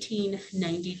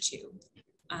 1992,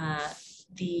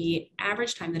 the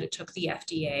average time that it took the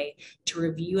FDA to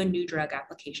review a new drug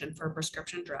application for a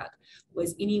prescription drug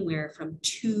was anywhere from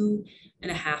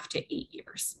 2.5 to 8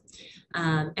 years.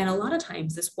 And a lot of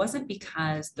times this wasn't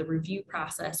because the review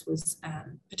process was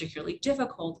particularly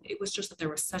difficult, it was just that there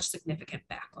was such significant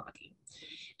backlogging.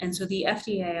 And so the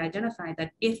FDA identified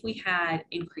that if we had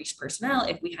increased personnel,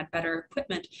 if we had better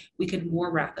equipment, we could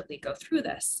more rapidly go through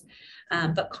this.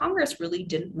 But Congress really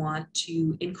didn't want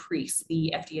to increase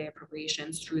the FDA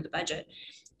appropriations through the budget.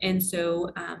 And so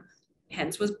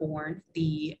hence was born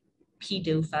the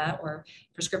PDUFA, or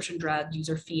Prescription Drug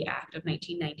User Fee Act of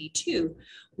 1992,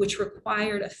 which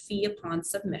required a fee upon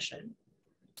submission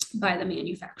by the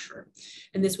manufacturer.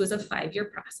 And this was a 5-year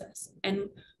process. And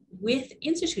with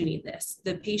instituting this,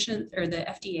 the patient or the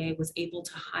FDA was able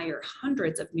to hire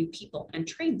hundreds of new people and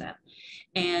train them.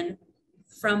 And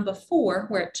from before,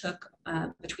 where it took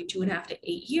between 2.5 to 8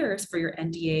 years for your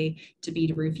NDA to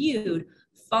be reviewed,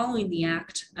 following the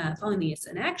act, following this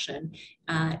in action,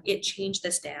 it changed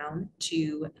this down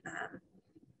to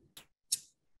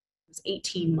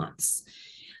 18 months,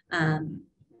 2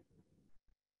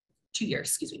 years,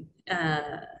 excuse me,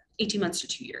 18 months to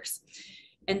 2 years.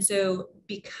 And so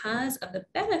because of the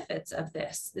benefits of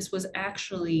this, this was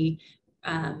actually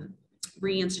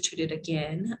reinstituted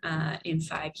again in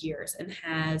 5 years and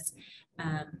has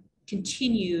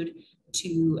continued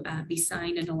to be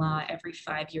signed into law every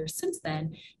 5 years since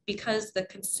then, because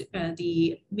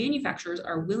the manufacturers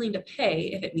are willing to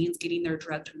pay if it means getting their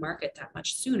drug to market that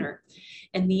much sooner.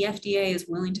 And the FDA is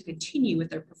willing to continue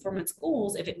with their performance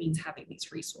goals if it means having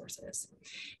these resources.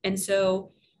 And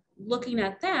so looking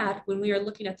at that, when we are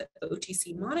looking at the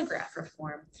OTC monograph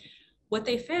reform, what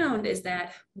they found is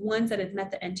that ones that had met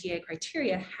the NTA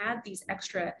criteria had these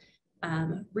extra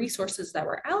resources that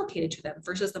were allocated to them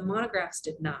versus the monographs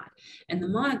did not. And the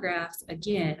monographs,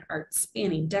 again, are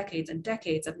spanning decades and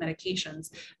decades of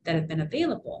medications that have been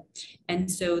available.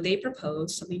 And so they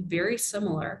proposed something very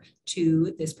similar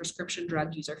to this Prescription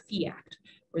Drug User Fee Act,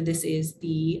 where this is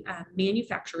the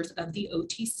manufacturers of the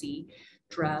OTC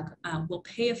drug will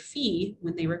pay a fee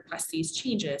when they request these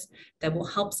changes that will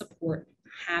help support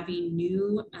having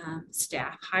new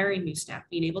staff, hiring new staff,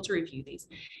 being able to review these,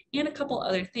 and a couple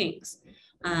other things.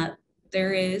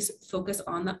 There is focus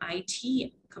on the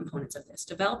IT components of this,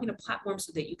 developing a platform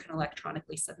so that you can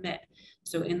electronically submit.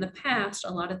 So in the past,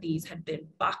 a lot of these had been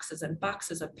boxes and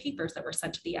boxes of papers that were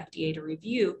sent to the FDA to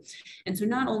review. And so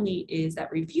not only is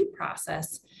that review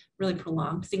process really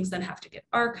prolonged, things then have to get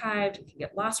archived and can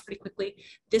get lost pretty quickly.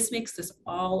 This makes this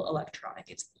all electronic.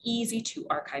 It's easy to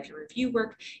archive your review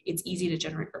work. It's easy to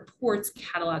generate reports,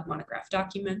 catalog monograph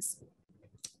documents.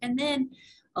 And then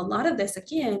a lot of this,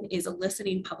 again, is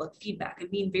eliciting public feedback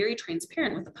and being very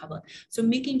transparent with the public. So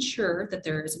making sure that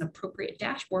there is an appropriate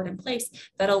dashboard in place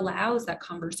that allows that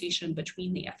conversation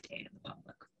between the FDA and the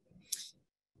public.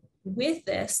 With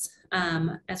this,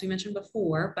 as we mentioned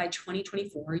before, by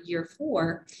 2024, year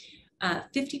 4,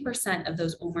 50% of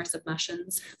those OMAR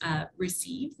submissions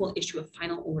received will issue a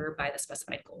final order by the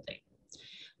specified goal date.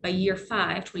 By year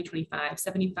 5, 2025,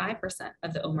 75%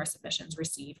 of the OMAR submissions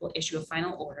received will issue a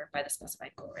final order by the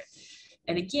specified goal rate.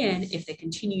 And again, if they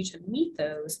continue to meet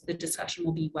those, the discussion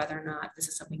will be whether or not this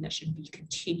is something that should be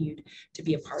continued to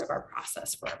be a part of our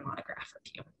process for our monograph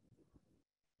review.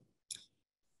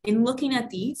 In looking at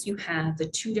these, you have the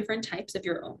 2 different types of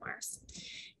your OMARs.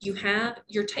 You have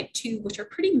your type 2, which are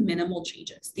pretty minimal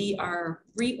changes. They are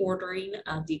reordering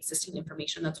of the existing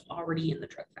information that's already in the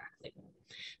drug fact label.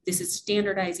 This is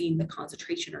standardizing the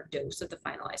concentration or dose of the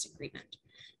finalized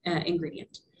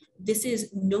ingredient. This is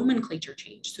nomenclature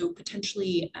change, so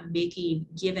potentially making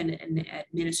given and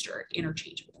administer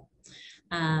interchangeable.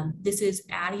 This is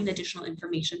adding additional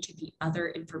information to the other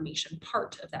information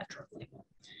part of that drug label.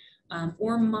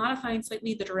 Or modifying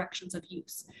slightly the directions of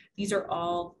use. These are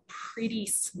all pretty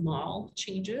small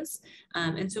changes.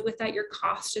 And so with that, your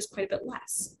cost is quite a bit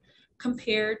less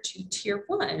compared to tier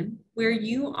 1, where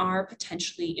you are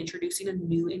potentially introducing a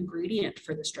new ingredient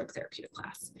for this drug therapeutic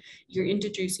class. You're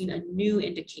introducing a new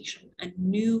indication, a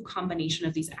new combination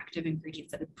of these active ingredients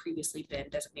that have previously been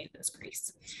designated as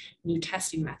GRACE, new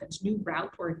testing methods, new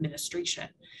route or administration.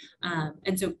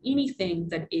 And so anything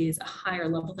that is a higher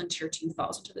level than tier 2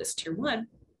 falls into this tier 1.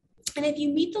 And if you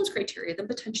meet those criteria, then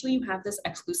potentially you have this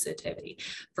exclusivity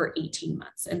for 18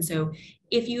 months. And so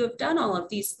if you have done all of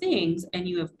these things and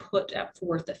you have put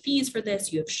forth the fees for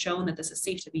this, you have shown that this is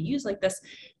safe to be used like this,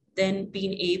 then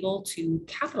being able to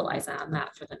capitalize on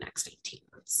that for the next 18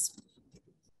 months.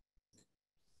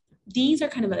 These are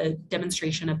kind of a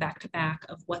demonstration of back-to-back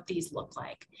of what these look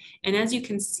like. And as you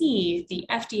can see, the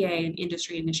FDA and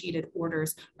industry-initiated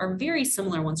orders are very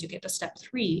similar once you get to step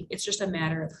 3. It's just a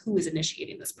matter of who is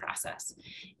initiating this process.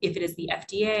 If it is the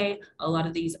FDA, a lot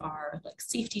of these are like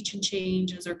safety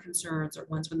changes or concerns or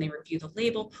ones when they review the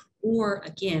label, or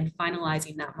again,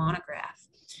 finalizing that monograph.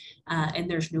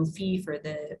 And there's no fee for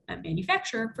the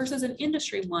manufacturer versus an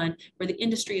industry one where the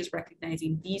industry is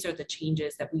recognizing these are the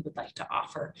changes that we would like to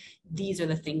offer. These are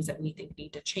the things that we think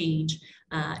need to change.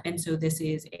 And so this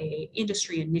is a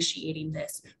industry initiating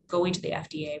this, going to the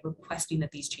FDA, requesting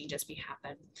that these changes be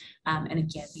happen. And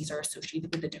again, these are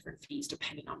associated with the different fees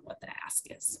depending on what the ask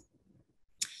is.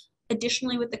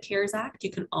 Additionally, with the CARES Act, you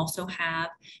can also have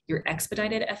your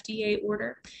expedited FDA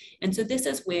order. And so this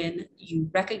is when you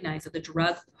recognize that the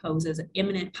drug poses an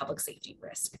imminent public safety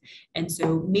risk. And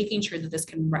so making sure that this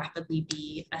can rapidly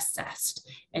be assessed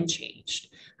and changed.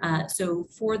 So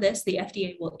for this, the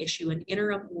FDA will issue an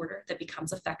interim order that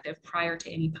becomes effective prior to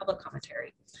any public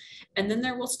commentary. And then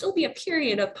there will still be a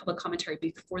period of public commentary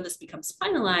before this becomes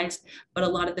finalized, but a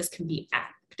lot of this can be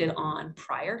acted on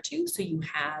prior to, so you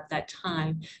have that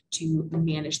time to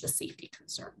manage the safety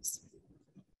concerns.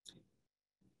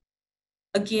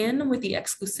 Again, with the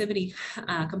exclusivity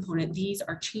component, these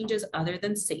are changes other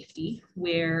than safety,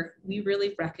 where we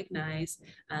really recognize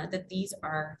that these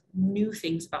are new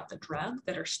things about the drug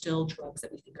that are still drugs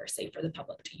that we think are safe for the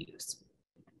public to use.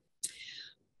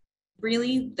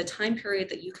 Really, the time period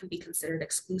that you can be considered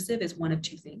exclusive is one of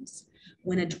two things.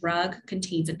 When a drug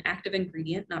contains an active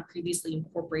ingredient not previously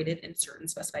incorporated in certain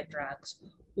specified drugs,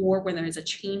 or when there is a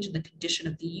change in the condition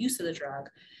of the use of the drug,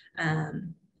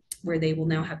 where they will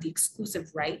now have the exclusive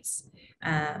rights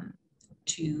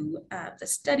to the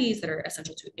studies that are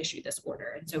essential to issue this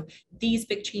order. And so these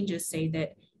big changes say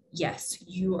that yes,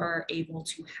 you are able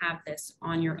to have this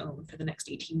on your own for the next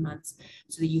 18 months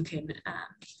so that you can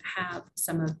have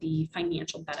some of the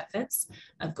financial benefits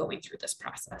of going through this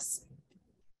process.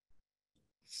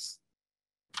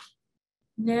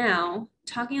 Now,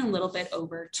 talking a little bit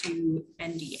over to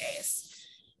NDAs.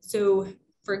 So,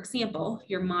 for example,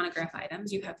 your monograph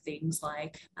items, you have things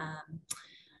like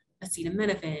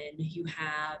acetaminophen, you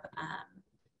have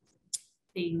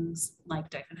things like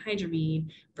diphenhydramine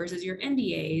versus your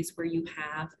NDAs where you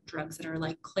have drugs that are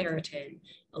like Claritin,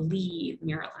 Aleve,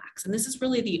 Miralax. And this is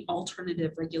really the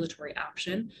alternative regulatory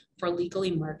option for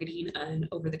legally marketing an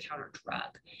over-the-counter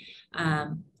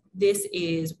drug. This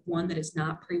is one that has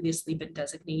not previously been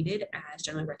designated as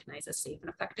generally recognized as safe and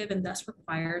effective, and thus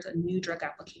requires a new drug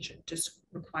application. Just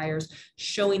requires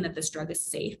showing that this drug is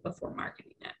safe before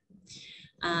marketing it.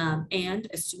 And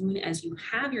as soon as you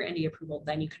have your NDA approval,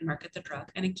 then you can market the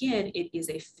drug. And again, it is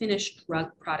a finished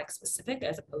drug product specific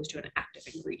as opposed to an active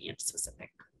ingredient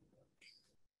specific.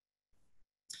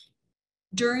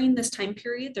 During this time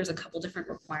period, there's a couple different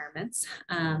requirements.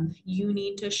 You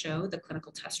need to show the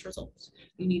clinical test results.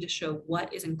 You need to show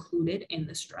what is included in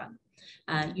this drug.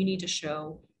 You need to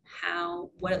show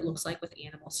what it looks like with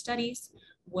animal studies,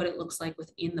 what it looks like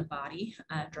within the body,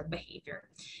 drug behavior,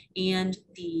 and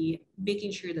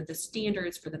making sure that the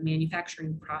standards for the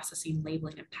manufacturing, processing,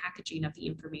 labeling, and packaging of the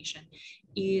information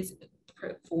is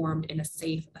performed in a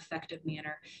safe, effective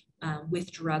manner with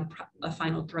a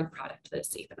final drug product that is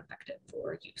safe and effective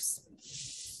for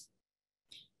use.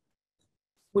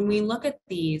 When we look at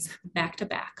these back to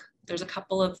back, there's a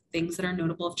couple of things that are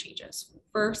notable of changes.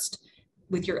 First,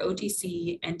 with your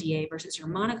OTC NDA versus your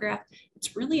monograph,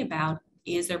 it's really about,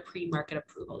 is there pre-market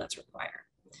approval that's required?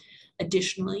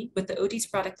 Additionally, with the OTC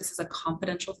product, this is a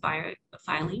confidential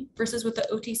filing versus with the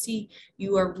OTC,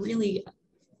 you are really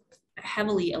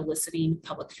heavily eliciting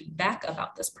public feedback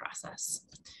about this process.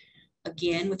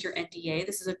 Again, with your NDA,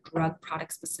 this is a drug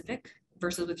product specific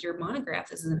versus with your monograph,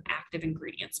 this is an active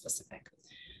ingredient specific.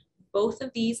 Both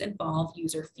of these involve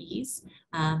user fees,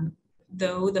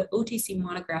 though the OTC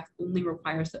monograph only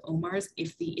requires the OMARs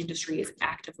if the industry is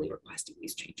actively requesting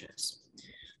these changes.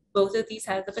 Both of these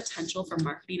have the potential for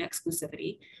marketing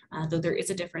exclusivity, though there is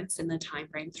a difference in the time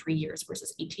frame, 3 years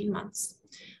versus 18 months.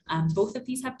 Both of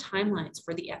these have timelines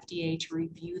for the FDA to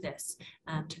review this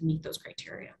to meet those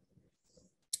criteria.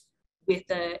 With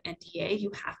the NDA,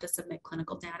 you have to submit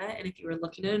clinical data, and if you were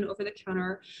looking at an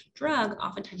over-the-counter drug,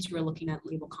 oftentimes you are looking at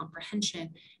label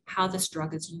comprehension, how this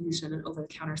drug is used in an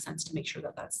over-the-counter sense to make sure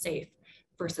that that's safe.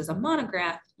 Versus a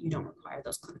monograph, you don't require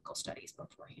those clinical studies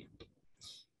beforehand.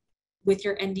 With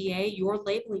your NDA, your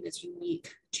labeling is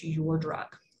unique to your drug.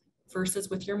 Versus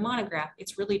with your monograph,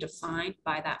 it's really defined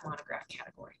by that monograph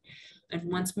category. And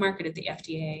once marketed, the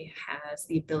FDA has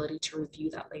the ability to review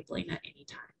that labeling at any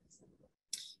time.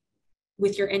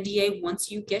 With your NDA,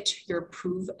 once you get your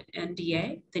approved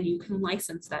NDA, then you can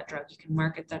license that drug, you can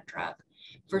market that drug.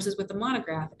 Versus with the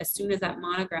monograph, as soon as that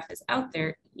monograph is out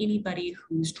there, anybody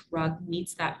whose drug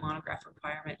meets that monograph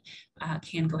requirement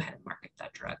can go ahead and market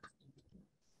that drug.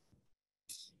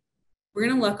 We're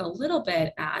going to look a little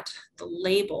bit at the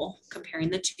label comparing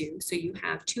the two. So you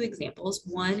have two examples.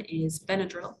 One is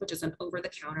Benadryl, which is an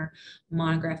over-the-counter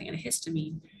monograph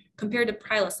antihistamine, compared to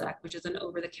Prilosec, which is an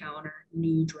over-the-counter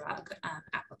new drug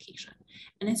application.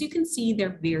 And as you can see,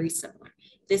 they're very similar.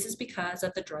 This is because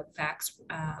of the drug facts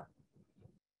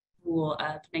rule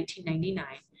of 1999,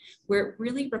 where it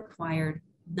really required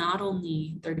not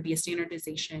only there to be a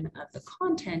standardization of the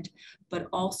content, but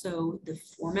also the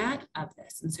format of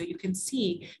this. And so you can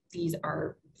see these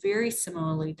are very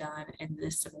similarly done in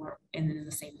in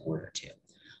the same order too.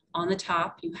 On the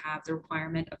top, you have the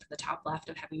requirement of the top left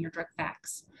of having your drug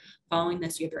facts. Following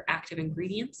this, you have your active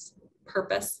ingredients,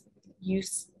 purpose,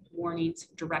 use, warnings,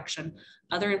 direction,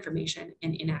 other information,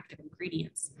 and inactive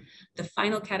ingredients. The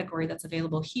final category that's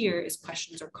available here is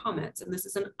questions or comments, and this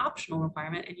is an optional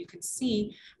requirement, and you can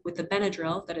see with the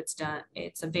Benadryl that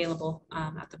it's available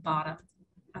at the bottom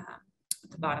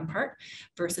part,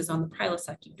 versus on the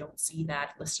Prilosec, you don't see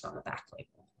that listed on the back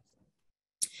label.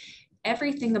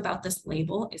 Everything about this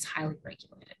label is highly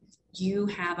regulated. You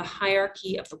have a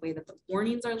hierarchy of the way that the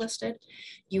warnings are listed.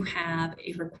 You have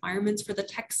a requirements for the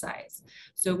text size.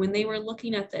 So when they were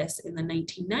looking at this in the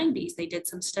 1990s, they did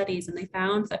some studies and they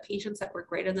found that patients that were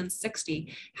greater than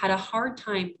 60 had a hard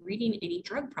time reading any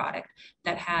drug product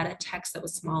that had a text that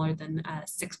was smaller than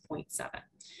 6.7.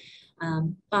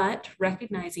 But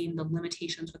recognizing the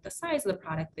limitations with the size of the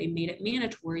product, they made it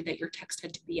mandatory that your text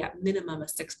had to be at minimum a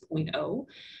 6.0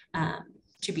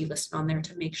 to be listed on there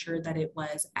to make sure that it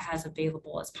was as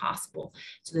available as possible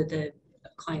so that the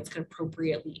clients could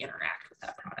appropriately interact with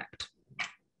that product.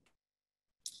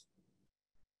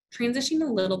 Transitioning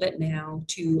a little bit now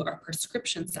to our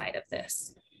prescription side of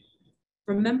this.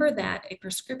 Remember that a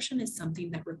prescription is something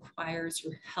that requires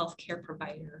your healthcare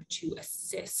provider to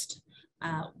assist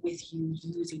with you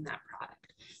using that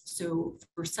product. So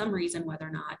for some reason, whether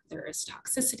or not there is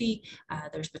toxicity,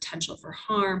 there's potential for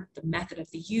harm, the method of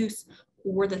the use,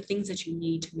 or the things that you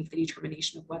need to make the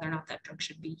determination of whether or not that drug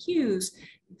should be used,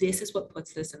 this is what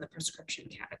puts this in the prescription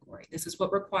category. This is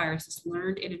what requires this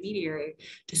learned intermediary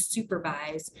to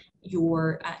supervise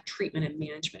your treatment and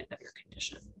management of your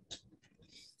condition.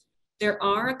 There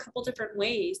are a couple different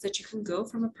ways that you can go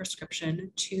from a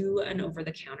prescription to an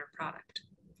over-the-counter product.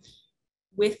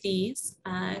 With these,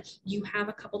 you have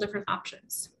a couple different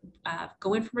options.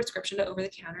 Going from prescription to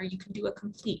over-the-counter, you can do a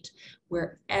complete,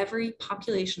 where every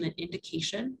population and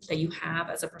indication that you have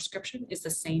as a prescription is the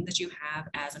same that you have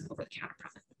as an over-the-counter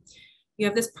product. You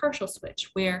have this partial switch,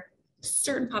 where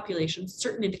certain populations,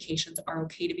 certain indications are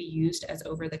okay to be used as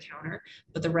over-the-counter,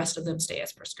 but the rest of them stay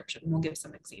as prescription. We'll give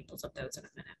some examples of those in a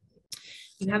minute.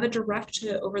 You have a direct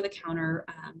to over-the-counter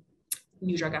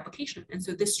new drug application. And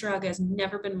so this drug has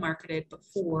never been marketed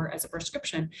before as a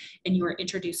prescription, and you are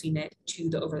introducing it to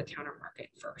the over-the-counter market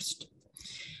first.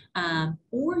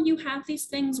 Or you have these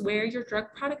things where your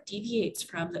drug product deviates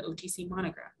from the OTC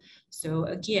monograph. So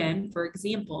again, for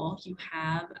example, you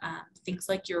have things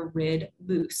like your Rid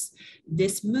mousse.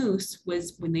 This mousse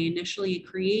was, when they initially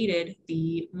created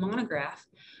the monograph,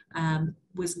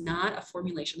 was not a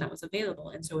formulation that was available.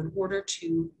 And so in order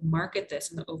to market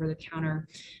this in the over-the-counter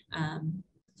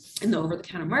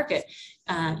market,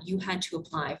 you had to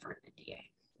apply for an NDA.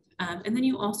 And then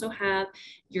you also have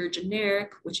your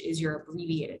generic, which is your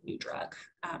abbreviated new drug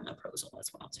proposal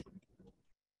as well too.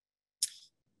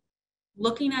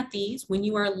 Looking at these, when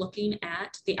you are looking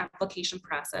at the application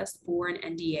process for an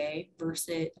NDA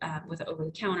versus with an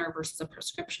over-the-counter versus a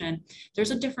prescription, there's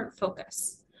a different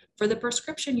focus. For the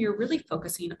prescription, you're really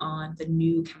focusing on the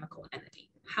new chemical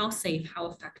entity. How safe, how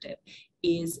effective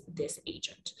is this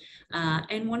agent?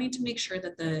 And wanting to make sure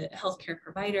that the healthcare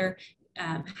provider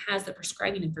has the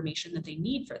prescribing information that they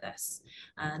need for this.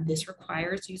 This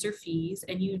requires user fees,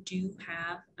 and you do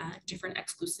have different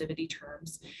exclusivity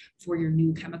terms for your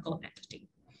new chemical entity.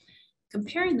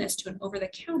 Comparing this to an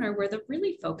over-the-counter where the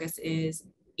really focus is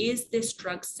this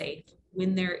drug safe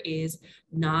when there is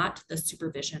not the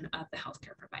supervision of the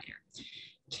healthcare provider?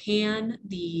 Can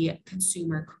the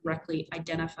consumer correctly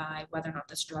identify whether or not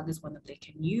this drug is one that they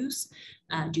can use?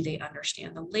 Do they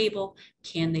understand the label?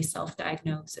 Can they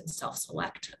self-diagnose and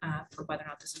self-select for whether or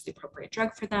not this is the appropriate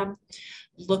drug for them?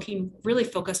 Looking really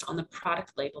focused on the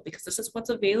product label, because this is what's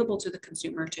available to the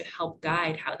consumer to help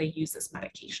guide how they use this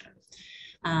medication.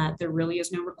 There really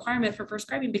is no requirement for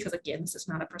prescribing because, again, this is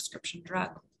not a prescription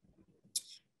drug.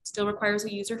 Still requires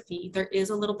a user fee. There is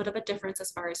a little bit of a difference as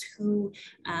far as who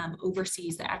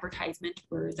oversees the advertisement.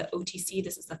 For the OTC,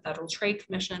 this is the Federal Trade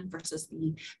Commission, versus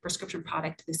the prescription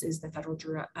product, this is the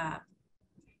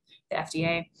the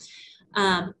FDA.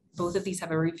 Both of these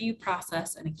have a review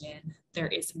process, and again, there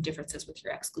is some differences with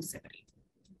your exclusivity.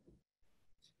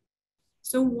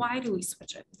 So why do we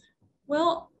switch it?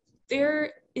 Well,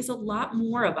 there is a lot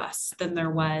more of us than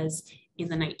there was in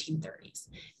the 1930s.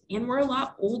 And we're a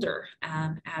lot older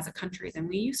as a country than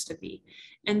we used to be.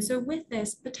 And so with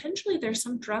this, potentially there's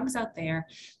some drugs out there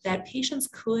that patients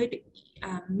could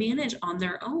manage on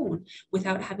their own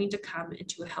without having to come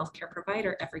into a healthcare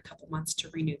provider every couple months to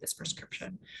renew this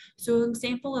prescription. So an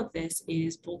example of this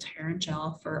is Voltaren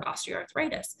gel for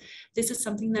osteoarthritis. This is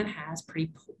something that has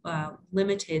pretty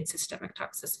limited systemic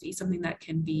toxicity, something that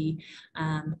can be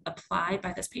applied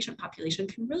by this patient population,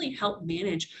 can really help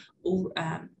manage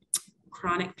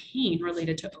chronic pain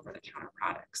related to over-the-counter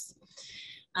products.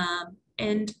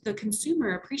 And the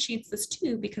consumer appreciates this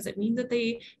too, because it means that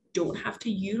they don't have to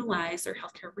utilize their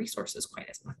healthcare resources quite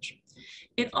as much.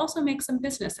 It also makes some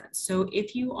business sense. So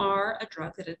if you are a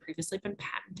drug that had previously been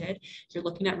patented, you're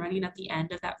looking at running at the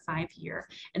end of that 5-year,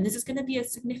 and this is going to be a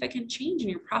significant change in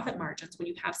your profit margins when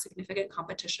you have significant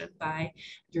competition by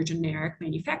your generic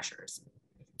manufacturers.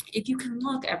 If you can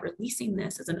look at releasing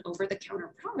this as an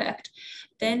over-the-counter product,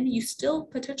 then you still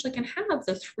potentially can have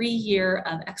the 3-year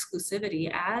of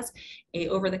exclusivity as a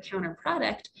over-the-counter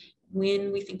product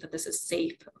when we think that this is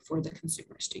safe for the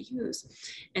consumers to use.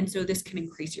 And so this can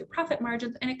increase your profit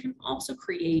margins, and it can also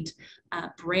create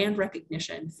brand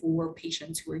recognition for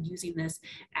patients who are using this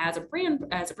as a brand,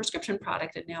 as a prescription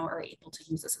product, and now are able to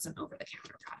use this as an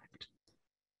over-the-counter product.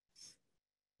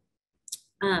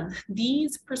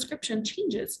 These prescription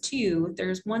changes too,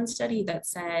 there's one study that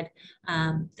said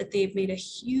that they've made a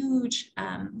huge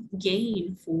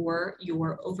gain for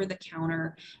your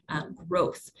over-the-counter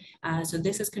growth. So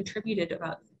this has contributed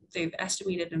about, they've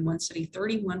estimated in one study,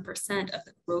 31% of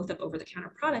the growth of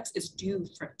over-the-counter products is due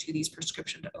to these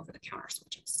prescription to over-the-counter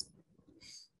switches.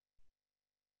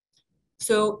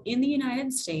 So in the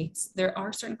United States, there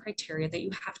are certain criteria that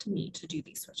you have to meet to do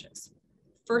these switches.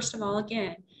 First of all,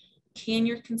 again, can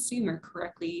your consumer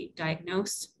correctly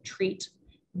diagnose, treat,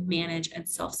 manage, and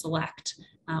self-select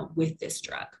with this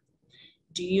drug?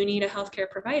 Do you need a healthcare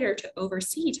provider to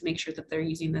oversee to make sure that they're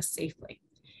using this safely?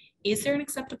 Is there an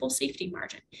acceptable safety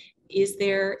margin? Is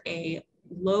there a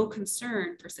low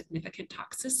concern for significant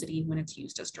toxicity when it's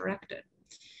used as directed?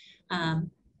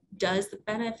 Does the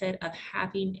benefit of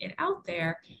having it out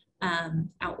there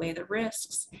outweigh the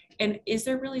risks? And is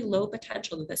there really low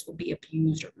potential that this will be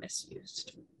abused or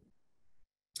misused?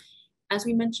 As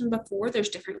we mentioned before, there's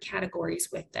different categories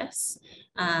with this.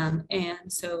 And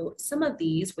so some of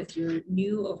these with your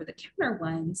new over-the-counter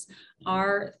ones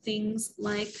are things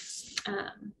like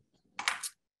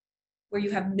where you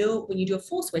have no, when you do a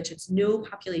full switch, it's no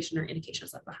population or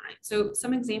indications left behind. So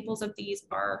some examples of these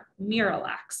are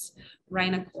Miralax,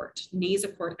 Rhinocort,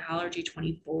 Nasacort Allergy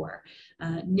 24,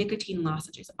 nicotine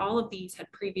lozenges. All of these had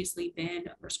previously been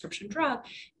a prescription drug,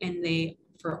 and they,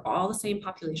 for all the same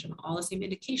population, all the same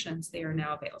indications, they are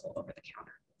now available over the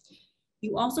counter.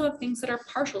 You also have things that are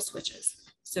partial switches.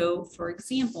 So for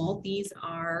example, these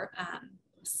are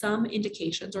some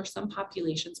indications or some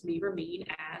populations may remain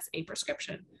as a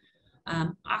prescription.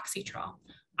 Oxytrol.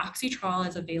 Oxytrol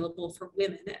is available for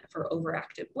women for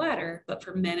overactive bladder, but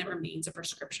for men it remains a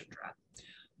prescription drug.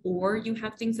 Or you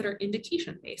have things that are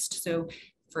indication based. So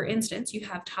for instance, you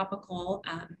have topical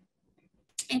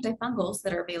antifungals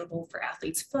that are available for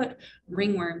athlete's foot,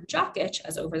 ringworm, jock itch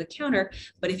as over-the-counter,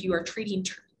 but if you are treating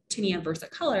tinea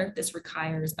versicolor, this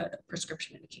requires a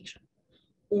prescription indication.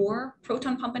 Or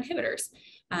proton pump inhibitors.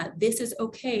 This is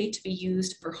okay to be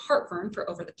used for heartburn for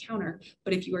over-the-counter,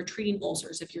 but if you are treating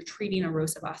ulcers, if you're treating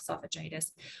erosive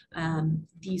esophagitis,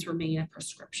 these remain a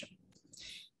prescription.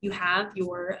 You have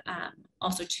your,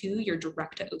 also too, your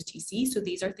direct to OTC. So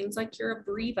these are things like your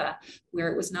Abreva, where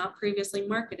it was not previously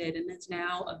marketed and is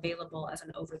now available as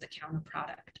an over-the-counter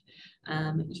product.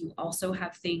 You also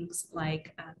have things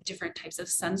like different types of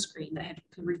sunscreen that had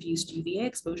reduced UVA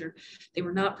exposure. They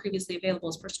were not previously available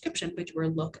as prescription, but you were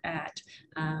look at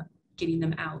getting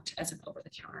them out as an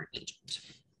over-the-counter agent.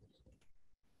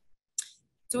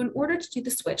 So in order to do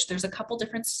the switch, there's a couple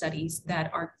different studies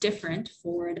that are different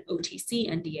for an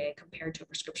OTC NDA compared to a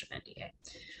prescription NDA.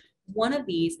 One of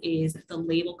these is the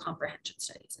label comprehension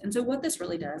studies. And so what this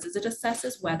really does is it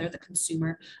assesses whether the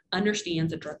consumer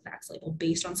understands a drug facts label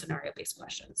based on scenario-based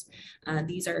questions.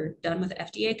 These are done with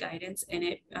FDA guidance, and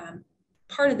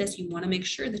part of this, you want to make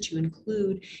sure that you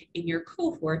include in your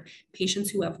cohort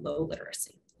patients who have low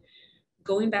literacy.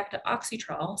 Going back to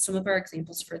Oxytrol, some of our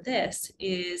examples for this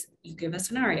is you give a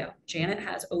scenario. Janet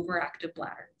has overactive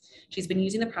bladder. She's been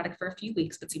using the product for a few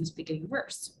weeks, but seems to be getting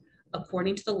worse.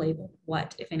 According to the label,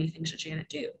 what, if anything, should Janet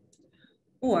do?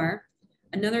 Or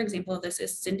another example of this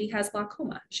is Cindy has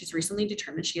glaucoma. She's recently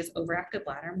determined she has overactive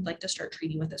bladder and would like to start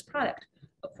treating with this product.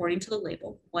 According to the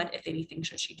label, what, if anything,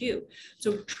 should she do?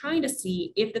 So trying to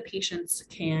see if the patients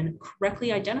can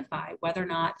correctly identify whether or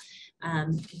not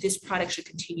this product should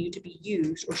continue to be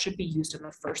used or should be used in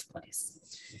the first place.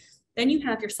 Then you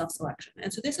have your self-selection.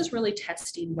 And so this is really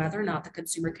testing whether or not the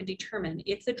consumer can determine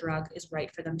if the drug is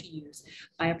right for them to use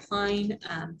by applying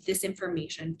this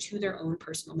information to their own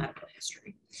personal medical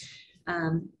history.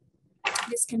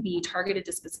 This can be targeted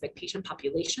to specific patient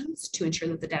populations to ensure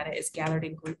that the data is gathered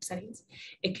in group settings.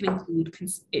 It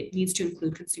needs to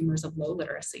include consumers of low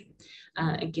literacy.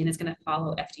 Again, it's going to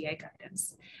follow FDA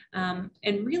guidance.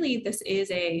 And really, this is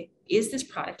this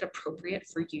product appropriate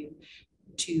for you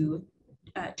to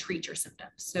treat your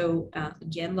symptoms? So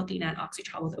again, looking at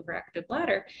Oxytrol with overactive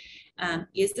bladder,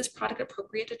 is this product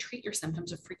appropriate to treat your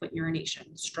symptoms of frequent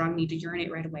urination, strong need to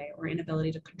urinate right away, or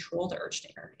inability to control the urge to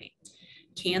urinate?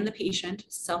 Can the patient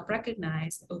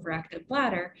self-recognize overactive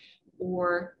bladder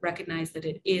or recognize that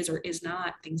it is or is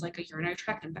not things like a urinary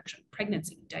tract infection,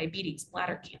 pregnancy, diabetes,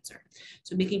 bladder cancer?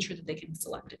 So making sure that they can be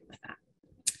selected with that.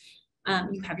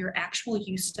 You have your actual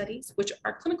use studies, which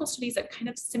are clinical studies that kind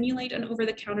of simulate an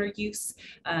over-the-counter use.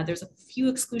 There's a few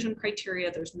exclusion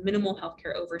criteria. There's minimal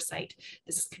healthcare oversight.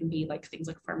 This can be like things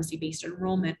like pharmacy-based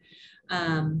enrollment,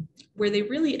 where they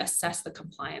really assess the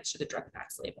compliance to the drug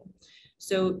facts label.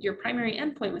 So your primary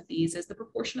endpoint with these is the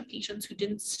proportion of patients who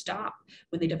didn't stop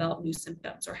when they developed new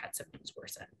symptoms or had symptoms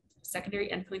worsen. Secondary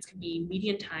endpoints can be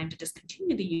median time to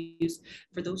discontinue the use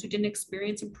for those who didn't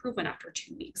experience improvement after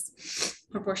 2 weeks.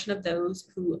 Proportion of those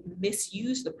who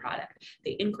misuse the product,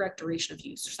 the incorrect duration of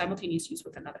use, or simultaneous use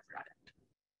with another product.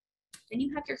 Then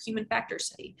you have your human factor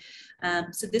study.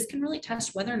 So this can really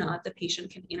test whether or not the patient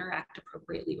can interact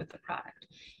appropriately with the product.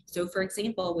 So for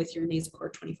example, with your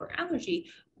Nasacort 24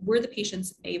 allergy, were the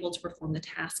patients able to perform the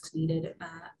tasks needed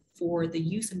for the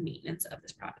use and maintenance of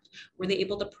this product? Were they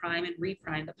able to prime and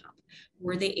reprime the pump?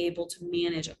 Were they able to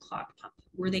manage a clogged pump?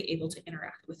 Were they able to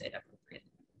interact with it appropriately?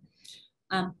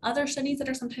 Other studies that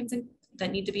are sometimes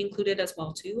that need to be included as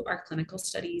well too are clinical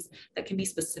studies that can be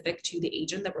specific to the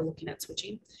agent that we're looking at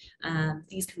switching.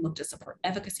 These can look to support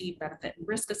efficacy, benefit, and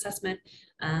risk assessment,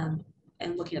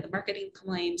 and looking at the marketing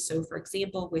claims. So for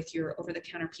example, with your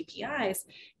over-the-counter PPIs,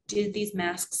 did these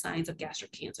mask signs of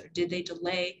gastric cancer? Did they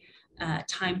delay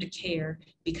time to care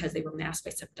because they were masked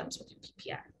by symptoms with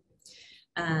your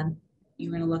PPI?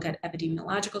 You're going to look at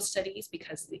epidemiological studies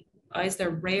because is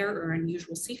there rare or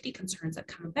unusual safety concerns that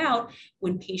come about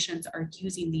when patients are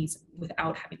using these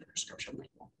without having the prescription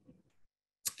label?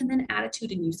 And then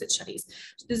attitude and usage studies.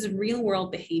 So this is real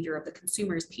world behavior of the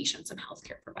consumers, patients, and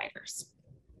healthcare providers.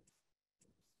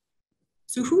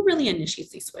 So who really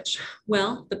initiates the switch?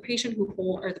 Well, the patient who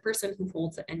the person who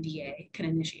holds the NDA can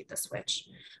initiate the switch.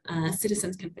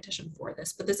 Citizens can petition for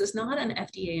this, but this is not an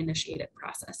FDA initiated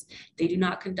process. They do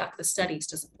not conduct the studies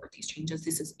to support these changes.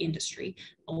 This is industry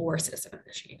or citizen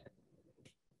initiated.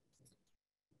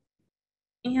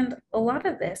 And a lot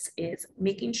of this is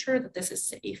making sure that this is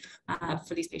safe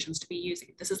for these patients to be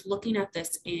using. This is looking at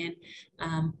this in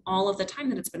all of the time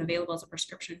that it's been available as a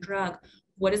prescription drug.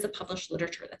 What is the published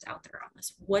literature that's out there on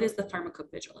this? What is the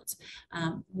pharmacovigilance?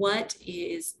 What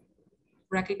is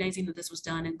recognizing that this was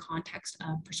done in context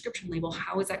of prescription label?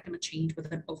 How is that going to change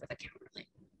with an over-the-counter label?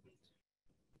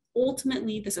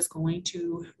 ultimately, this is going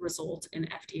to result in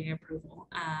FDA approval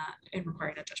and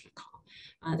requiring a judgment call.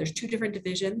 There's two different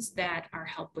divisions that are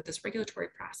helped with this regulatory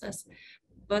process,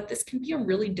 but this can be a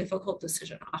really difficult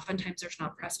decision. Oftentimes there's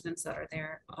not precedents that are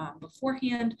there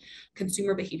beforehand.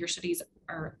 Consumer behavior studies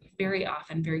are very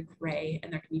often very gray,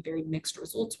 and there can be very mixed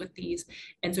results with these.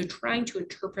 And so trying to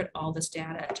interpret all this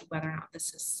data to whether or not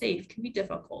this is safe can be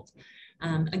difficult.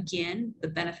 Again, the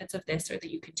benefits of this are that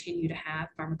you continue to have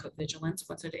pharmacovigilance.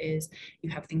 Once it is, you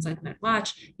have things like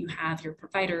MedWatch, you have your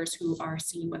providers who are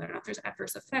seeing whether or not there's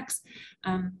adverse effects.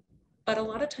 But a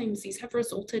lot of times these have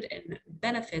resulted in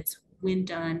benefits when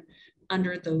done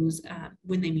under those,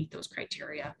 when they meet those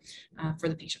criteria for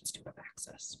the patients to have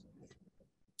access.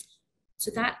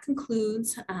 So that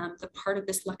concludes the part of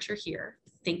this lecture here.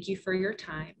 Thank you for your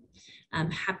time. I'm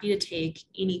happy to take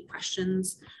any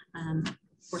questions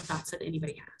or thoughts that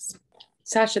anybody has.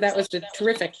 Sasha, that was a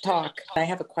terrific talk. I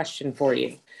have a question for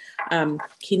you.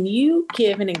 Can you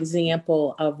give an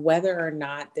example of whether or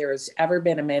not there's ever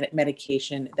been a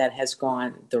medication that has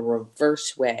gone the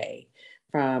reverse way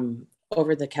from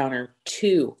over-the-counter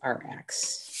to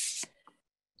RX?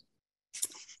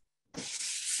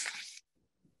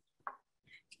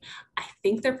 I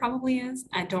think there probably is.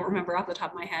 I don't remember off the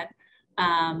top of my head,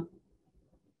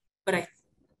 but I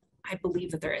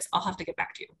believe that there is. I'll have to get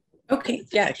back to you. Okay,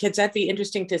 yeah, because that'd be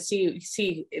interesting to see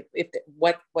if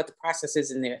what the process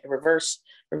is in the reverse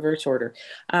order.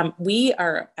 We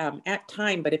are at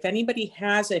time, but if anybody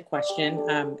has a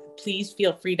question, please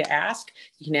feel free to ask.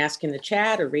 You can ask in the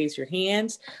chat or raise your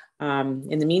hands.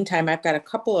 In the meantime, I've got a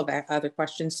couple of other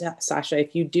questions, Sasha,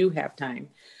 if you do have time.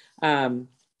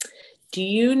 Do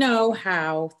you know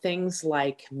how things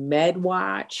like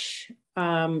MedWatch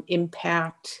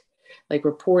impact, like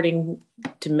reporting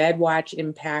to MedWatch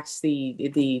impacts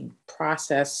the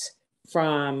process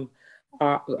from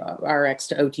RX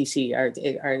to OTC?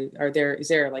 Is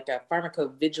there like a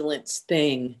pharmacovigilance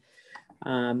thing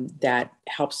that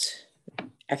helps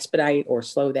expedite or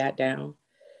slow that down?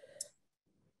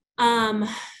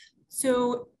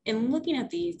 So in looking at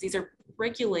these are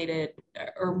regulated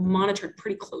or monitored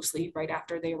pretty closely right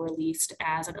after they were released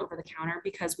as an over-the-counter,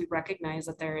 because we recognize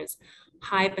that there is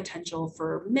high potential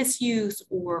for misuse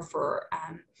or for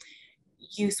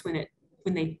use when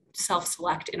they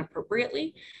self-select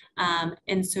inappropriately.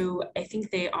 And so I think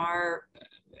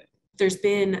there's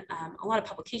been a lot of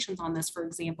publications on this, for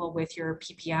example, with your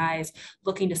PPIs,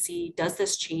 looking to see, does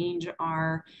this change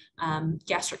our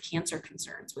gastric cancer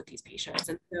concerns with these patients?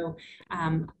 And so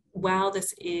while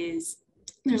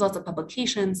there's lots of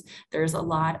publications, there's a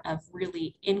lot of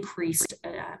really increased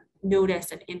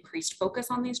notice and increased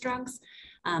focus on these drugs.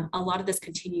 A lot of this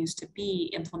continues to be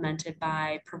implemented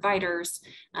by providers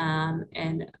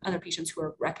and other patients who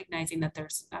are recognizing that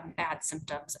there's bad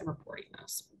symptoms and reporting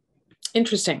those.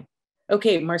 Interesting.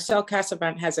 Okay, Marcel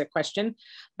Casabant has a question.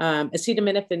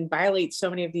 Acetaminophen violates so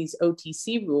many of these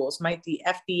OTC rules. Might the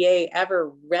FDA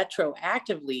ever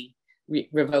retroactively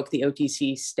revoke the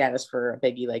OTC status for a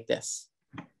biggie like this?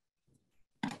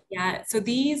 Yeah, so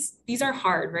these are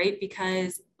hard, right?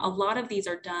 Because a lot of these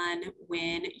are done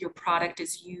when your product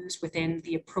is used within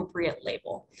the appropriate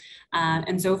label.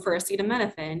 And so for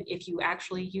acetaminophen, if you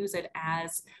actually use it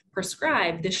as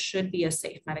prescribed, this should be a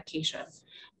safe medication.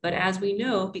 But as we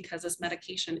know, because this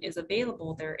medication is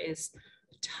available, there is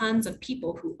tons of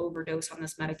people who overdose on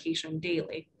this medication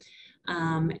daily.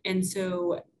 And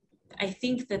so I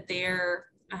think that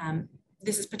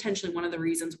this is potentially one of the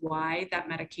reasons why that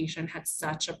medication had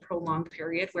such a prolonged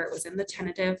period where it was in the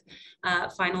tentative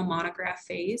final monograph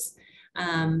phase.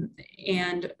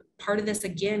 And part of this,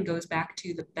 again, goes back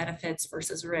to the benefits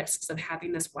versus risks of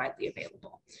having this widely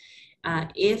available.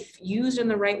 If used in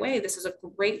the right way, this is a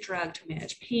great drug to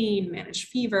manage pain, manage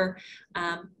fever,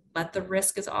 but the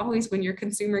risk is always when your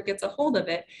consumer gets a hold of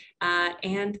it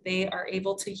and they are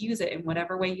able to use it in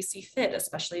whatever way you see fit,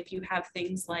 especially if you have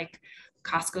things like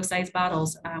Costco-sized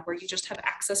bottles where you just have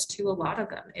access to a lot of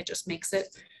them. It just makes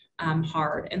it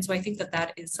hard. And so I think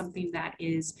that is something that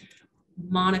is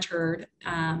monitored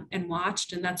and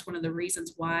watched, and that's one of the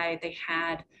reasons why they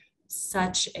had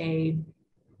such a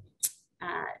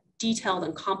detailed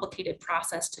and complicated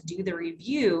process to do the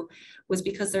review, was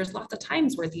because there's lots of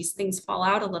times where these things fall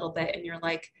out a little bit and you're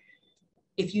like,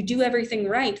 if you do everything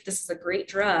right, this is a great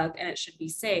drug and it should be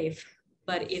safe.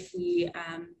 But if we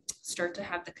start to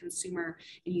have the consumer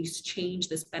and you change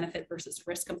this benefit versus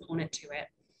risk component to it.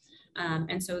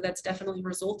 And so that's definitely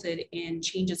resulted in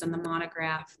changes in the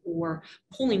monograph or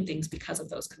pulling things because of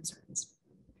those concerns.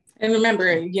 And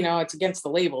remember, you know, it's against the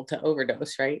label to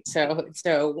overdose, right? So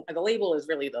the label is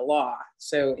really the law.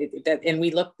 So and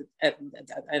we looked at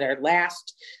our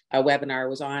last webinar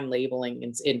was on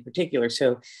labeling in particular.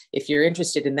 So if you're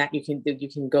interested in that, you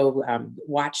can go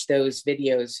watch those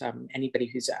videos. Anybody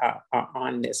who's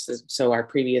on this. So our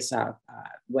previous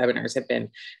webinars have been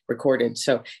recorded.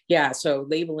 So yeah, so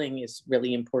labeling is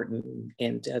really important,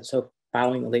 and so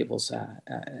following the labels a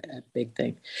big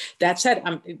thing. That said,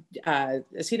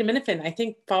 acetaminophen, I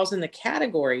think, falls in the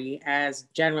category as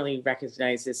generally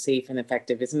recognized as safe and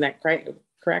effective. Isn't that correct,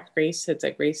 Grace? Is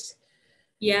that Grace?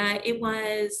 Yeah, it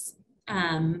was.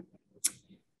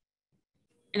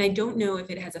 And I don't know if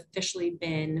it has officially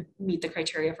been meet the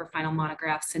criteria for final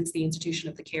monograph since the institution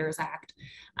of the CARES Act.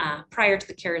 Prior to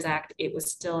the CARES Act, it was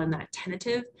still in that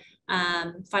tentative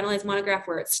finalized monograph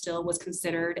where it still was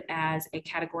considered as a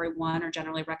category 1 or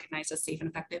generally recognized as safe and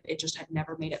effective. It just had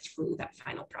never made it through that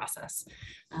final process.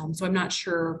 So I'm not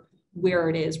sure where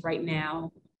it is right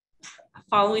now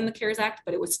following the CARES Act,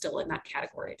 but it was still in that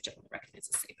category of generally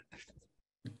recognized as safe and effective.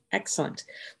 Excellent.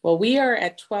 Well, we are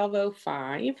at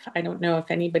 12:05. I don't know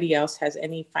if anybody else has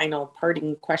any final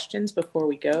parting questions before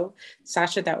we go.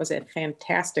 Sasha, that was a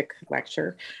fantastic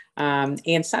lecture.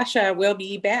 And Sasha will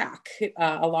be back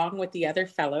along with the other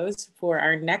fellows for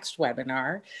our next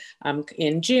webinar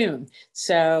in June.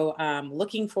 So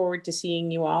looking forward to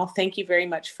seeing you all. Thank you very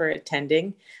much for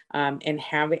attending, and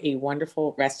have a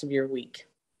wonderful rest of your week.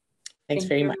 Thanks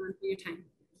very much. Thank you everyone for your time.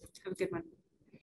 Have a good one.